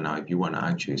performed, but now if you want to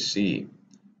actually see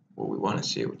what we want to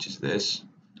see, which is this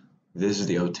is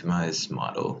the optimized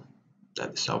model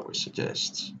that the software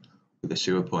suggests with a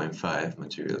 0.5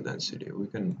 material density. We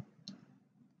can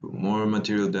put more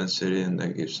material density, and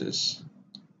that gives us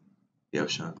the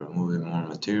option of removing more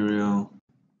material,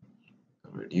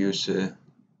 reduce it,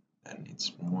 that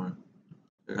needs more.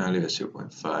 We're gonna leave at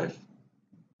 0.5.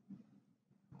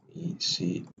 We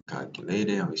see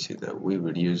calculated, and we see that we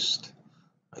reduced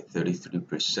by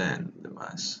 33% the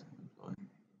mass.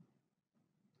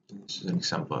 This is an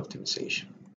example of optimization.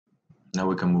 Now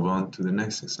we can move on to the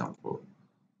next example.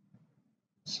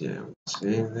 So yeah, we'll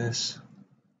save this,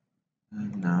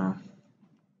 and now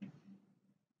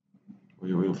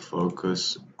we will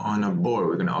focus on a board.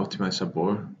 We're gonna optimize a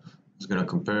board. It's gonna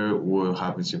compare what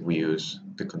happens if we use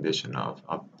the condition of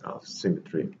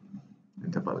symmetry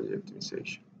and topology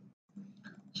optimization.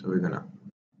 So we're gonna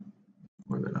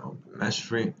open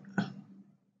MeshFree.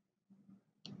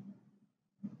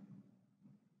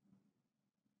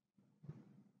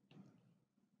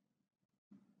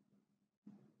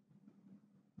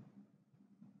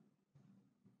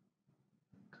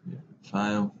 Create a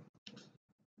file.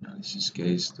 Analysis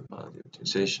case, topology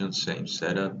optimization, same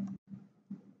setup.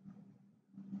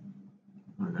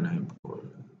 We're gonna import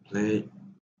the plate,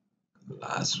 the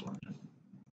last one.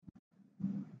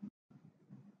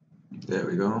 There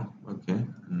we go. Okay,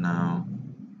 now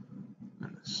I'm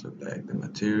gonna select the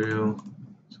material.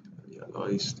 It's gonna be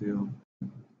alloy steel.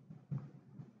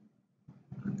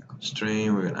 And the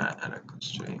constraint, we're gonna add a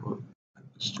constraint.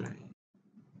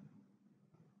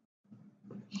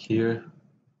 Here.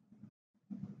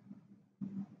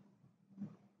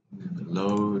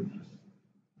 Load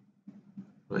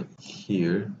right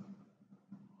here.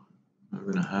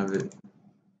 We're gonna have it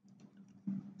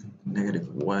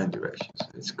negative y direction, so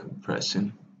it's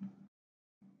compressing,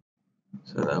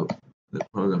 so that the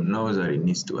program knows that it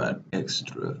needs to add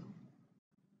extra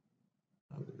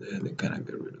over there. They kind of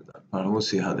get rid of that part. We'll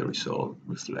see how the result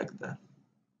reflect that.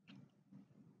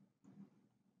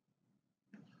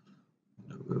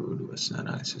 We'll do as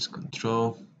analysis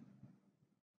control,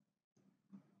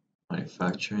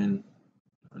 manufacturing.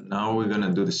 Now we're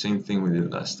gonna do the same thing we did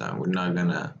last time. We're not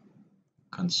gonna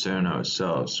concern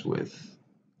ourselves with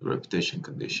the repetition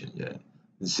condition yet.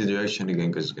 This direction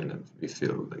again, because it's gonna be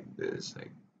filled like this,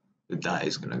 like the die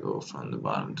is gonna go from the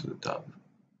bottom to the top.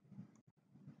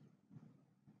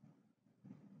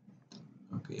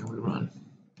 Okay, and we run.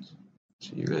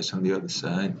 See you guys on the other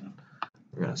side.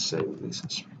 We're gonna save this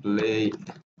as plate.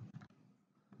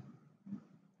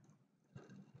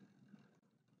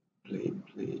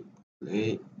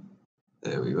 Plate.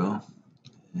 There we go.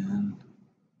 And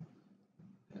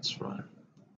Let's run.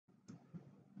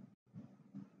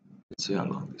 Let's see how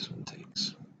long this one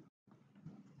takes.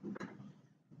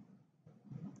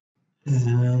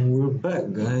 And we're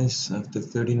back, guys, after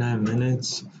 39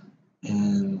 minutes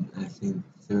and I think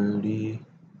 30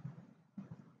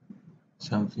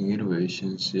 something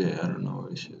iterations. Yeah, I don't know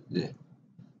what it should. Yeah,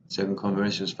 second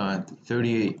conversion is fine.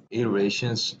 38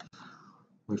 iterations,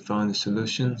 we found the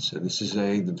solution. So this is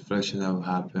the deflection that will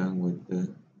happen with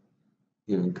the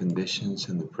given conditions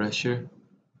and the pressure.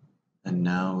 And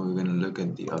now we're going to look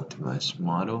at the optimized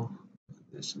model.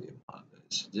 This is the model that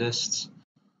it suggests.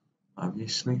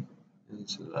 Obviously,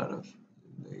 it's a lot of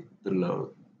the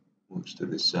load moves to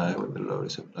the side where the load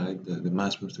is applied. The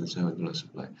mass moves to the side where the load is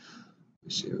applied.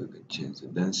 We see we can change the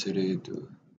density to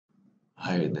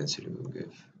higher density will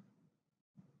give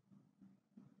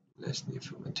less need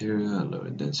for material, lower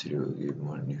density will give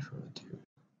more need for material.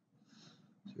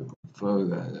 So before we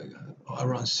got like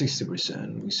around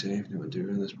 60%, we save the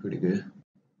material. That's pretty good.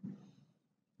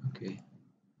 Okay.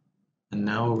 And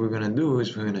now what we're gonna do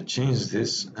is we're gonna change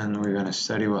this and we're gonna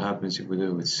study what happens if we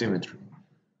do it with symmetry.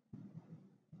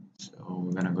 So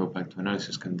we're gonna go back to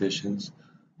analysis conditions,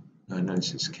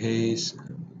 analysis case, and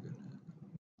we're gonna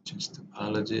just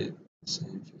topology,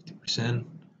 same 50%.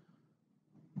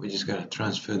 We just gotta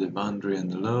transfer the boundary and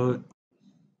the load.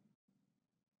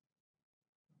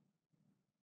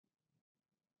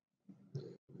 There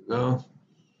we go.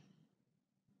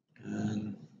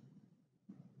 And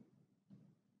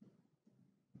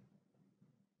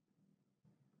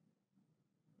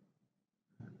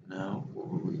now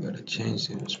what we gotta change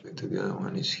in respect to the other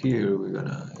one is here. We're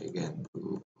gonna again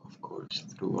do, of course,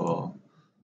 through all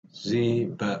Z,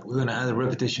 but we're gonna add a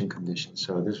repetition condition.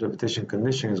 So this repetition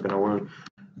condition is gonna work.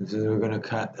 So we're gonna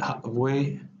cut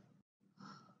halfway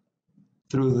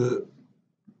through the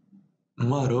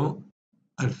model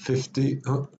at 50.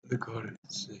 Oh, the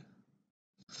coordinates.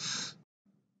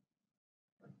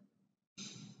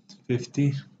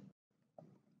 50.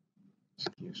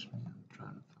 Excuse me, I'm trying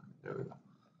to find. There we go.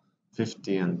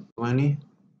 50 and 20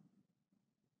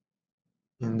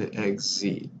 in the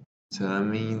XZ. So that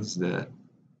means that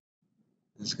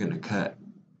it's gonna cut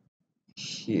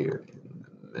here in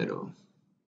the middle,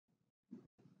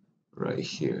 right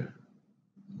here.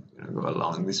 We're gonna go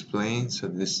along this plane. So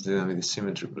this is gonna be the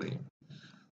symmetry plane.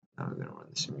 Now we're gonna run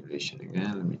the simulation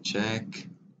again. Let me check.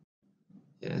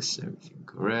 Yes, everything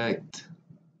correct.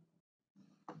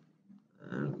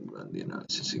 And run the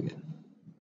analysis again.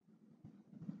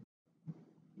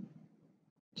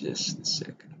 Just a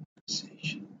second.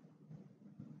 Conversation.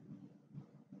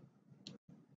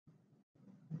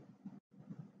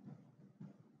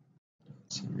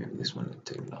 Let's see, maybe this one will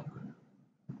take longer.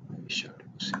 Maybe shorter.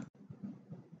 We'll see.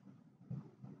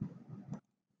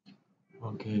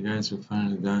 Okay, guys, we're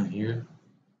finally done here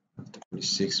after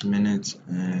 46 minutes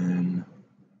and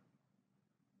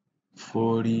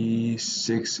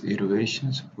 46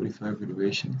 iterations, 45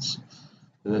 iterations.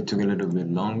 So that took a little bit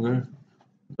longer,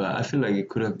 but I feel like it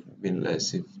could have been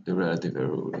less if the relative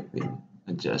error would have been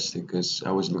adjusted, because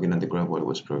I was looking at the graph while it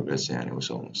was progressing and it was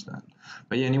almost done.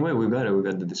 But yeah, anyway, we got it. We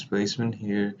got the displacement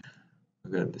here,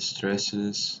 we got the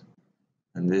stresses,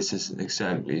 and this is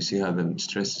exactly, you see how the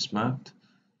stress is mapped?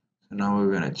 So now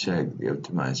we're gonna check the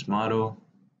optimized model.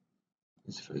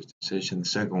 This is the first decision, the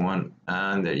second one,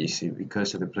 and there you see,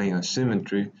 because of the plane of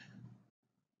symmetry,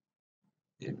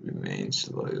 it remains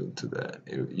loyal to that.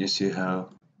 You see how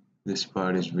this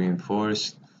part is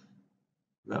reinforced,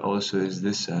 but also is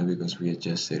this side because we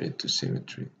adjusted it to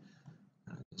symmetry.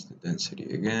 Adjust the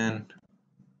density again,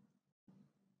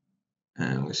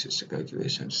 and we see the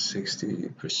calculation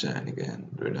 60% again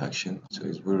reduction. So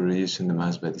we're reducing the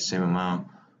mass by the same amount,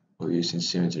 but we're using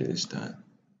symmetry this time.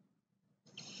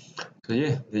 So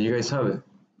yeah, there you guys have it.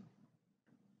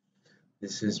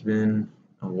 This has been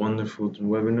a wonderful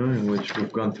webinar in which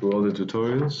we've gone through all the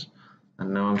tutorials,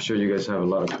 and now I'm sure you guys have a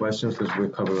lot of questions because we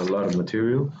covered a lot of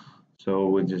material. So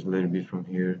we'll just let it be from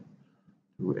here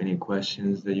to any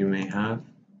questions that you may have.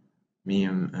 Me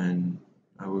and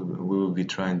we will be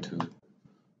trying to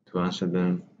answer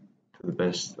them to the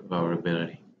best of our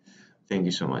ability. Thank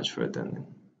you so much for attending.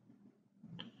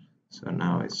 So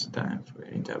now it's time for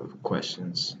any type of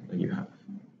questions that you have.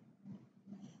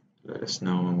 Let us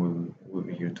know and we'll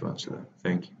be here to answer them.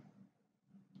 Thank you.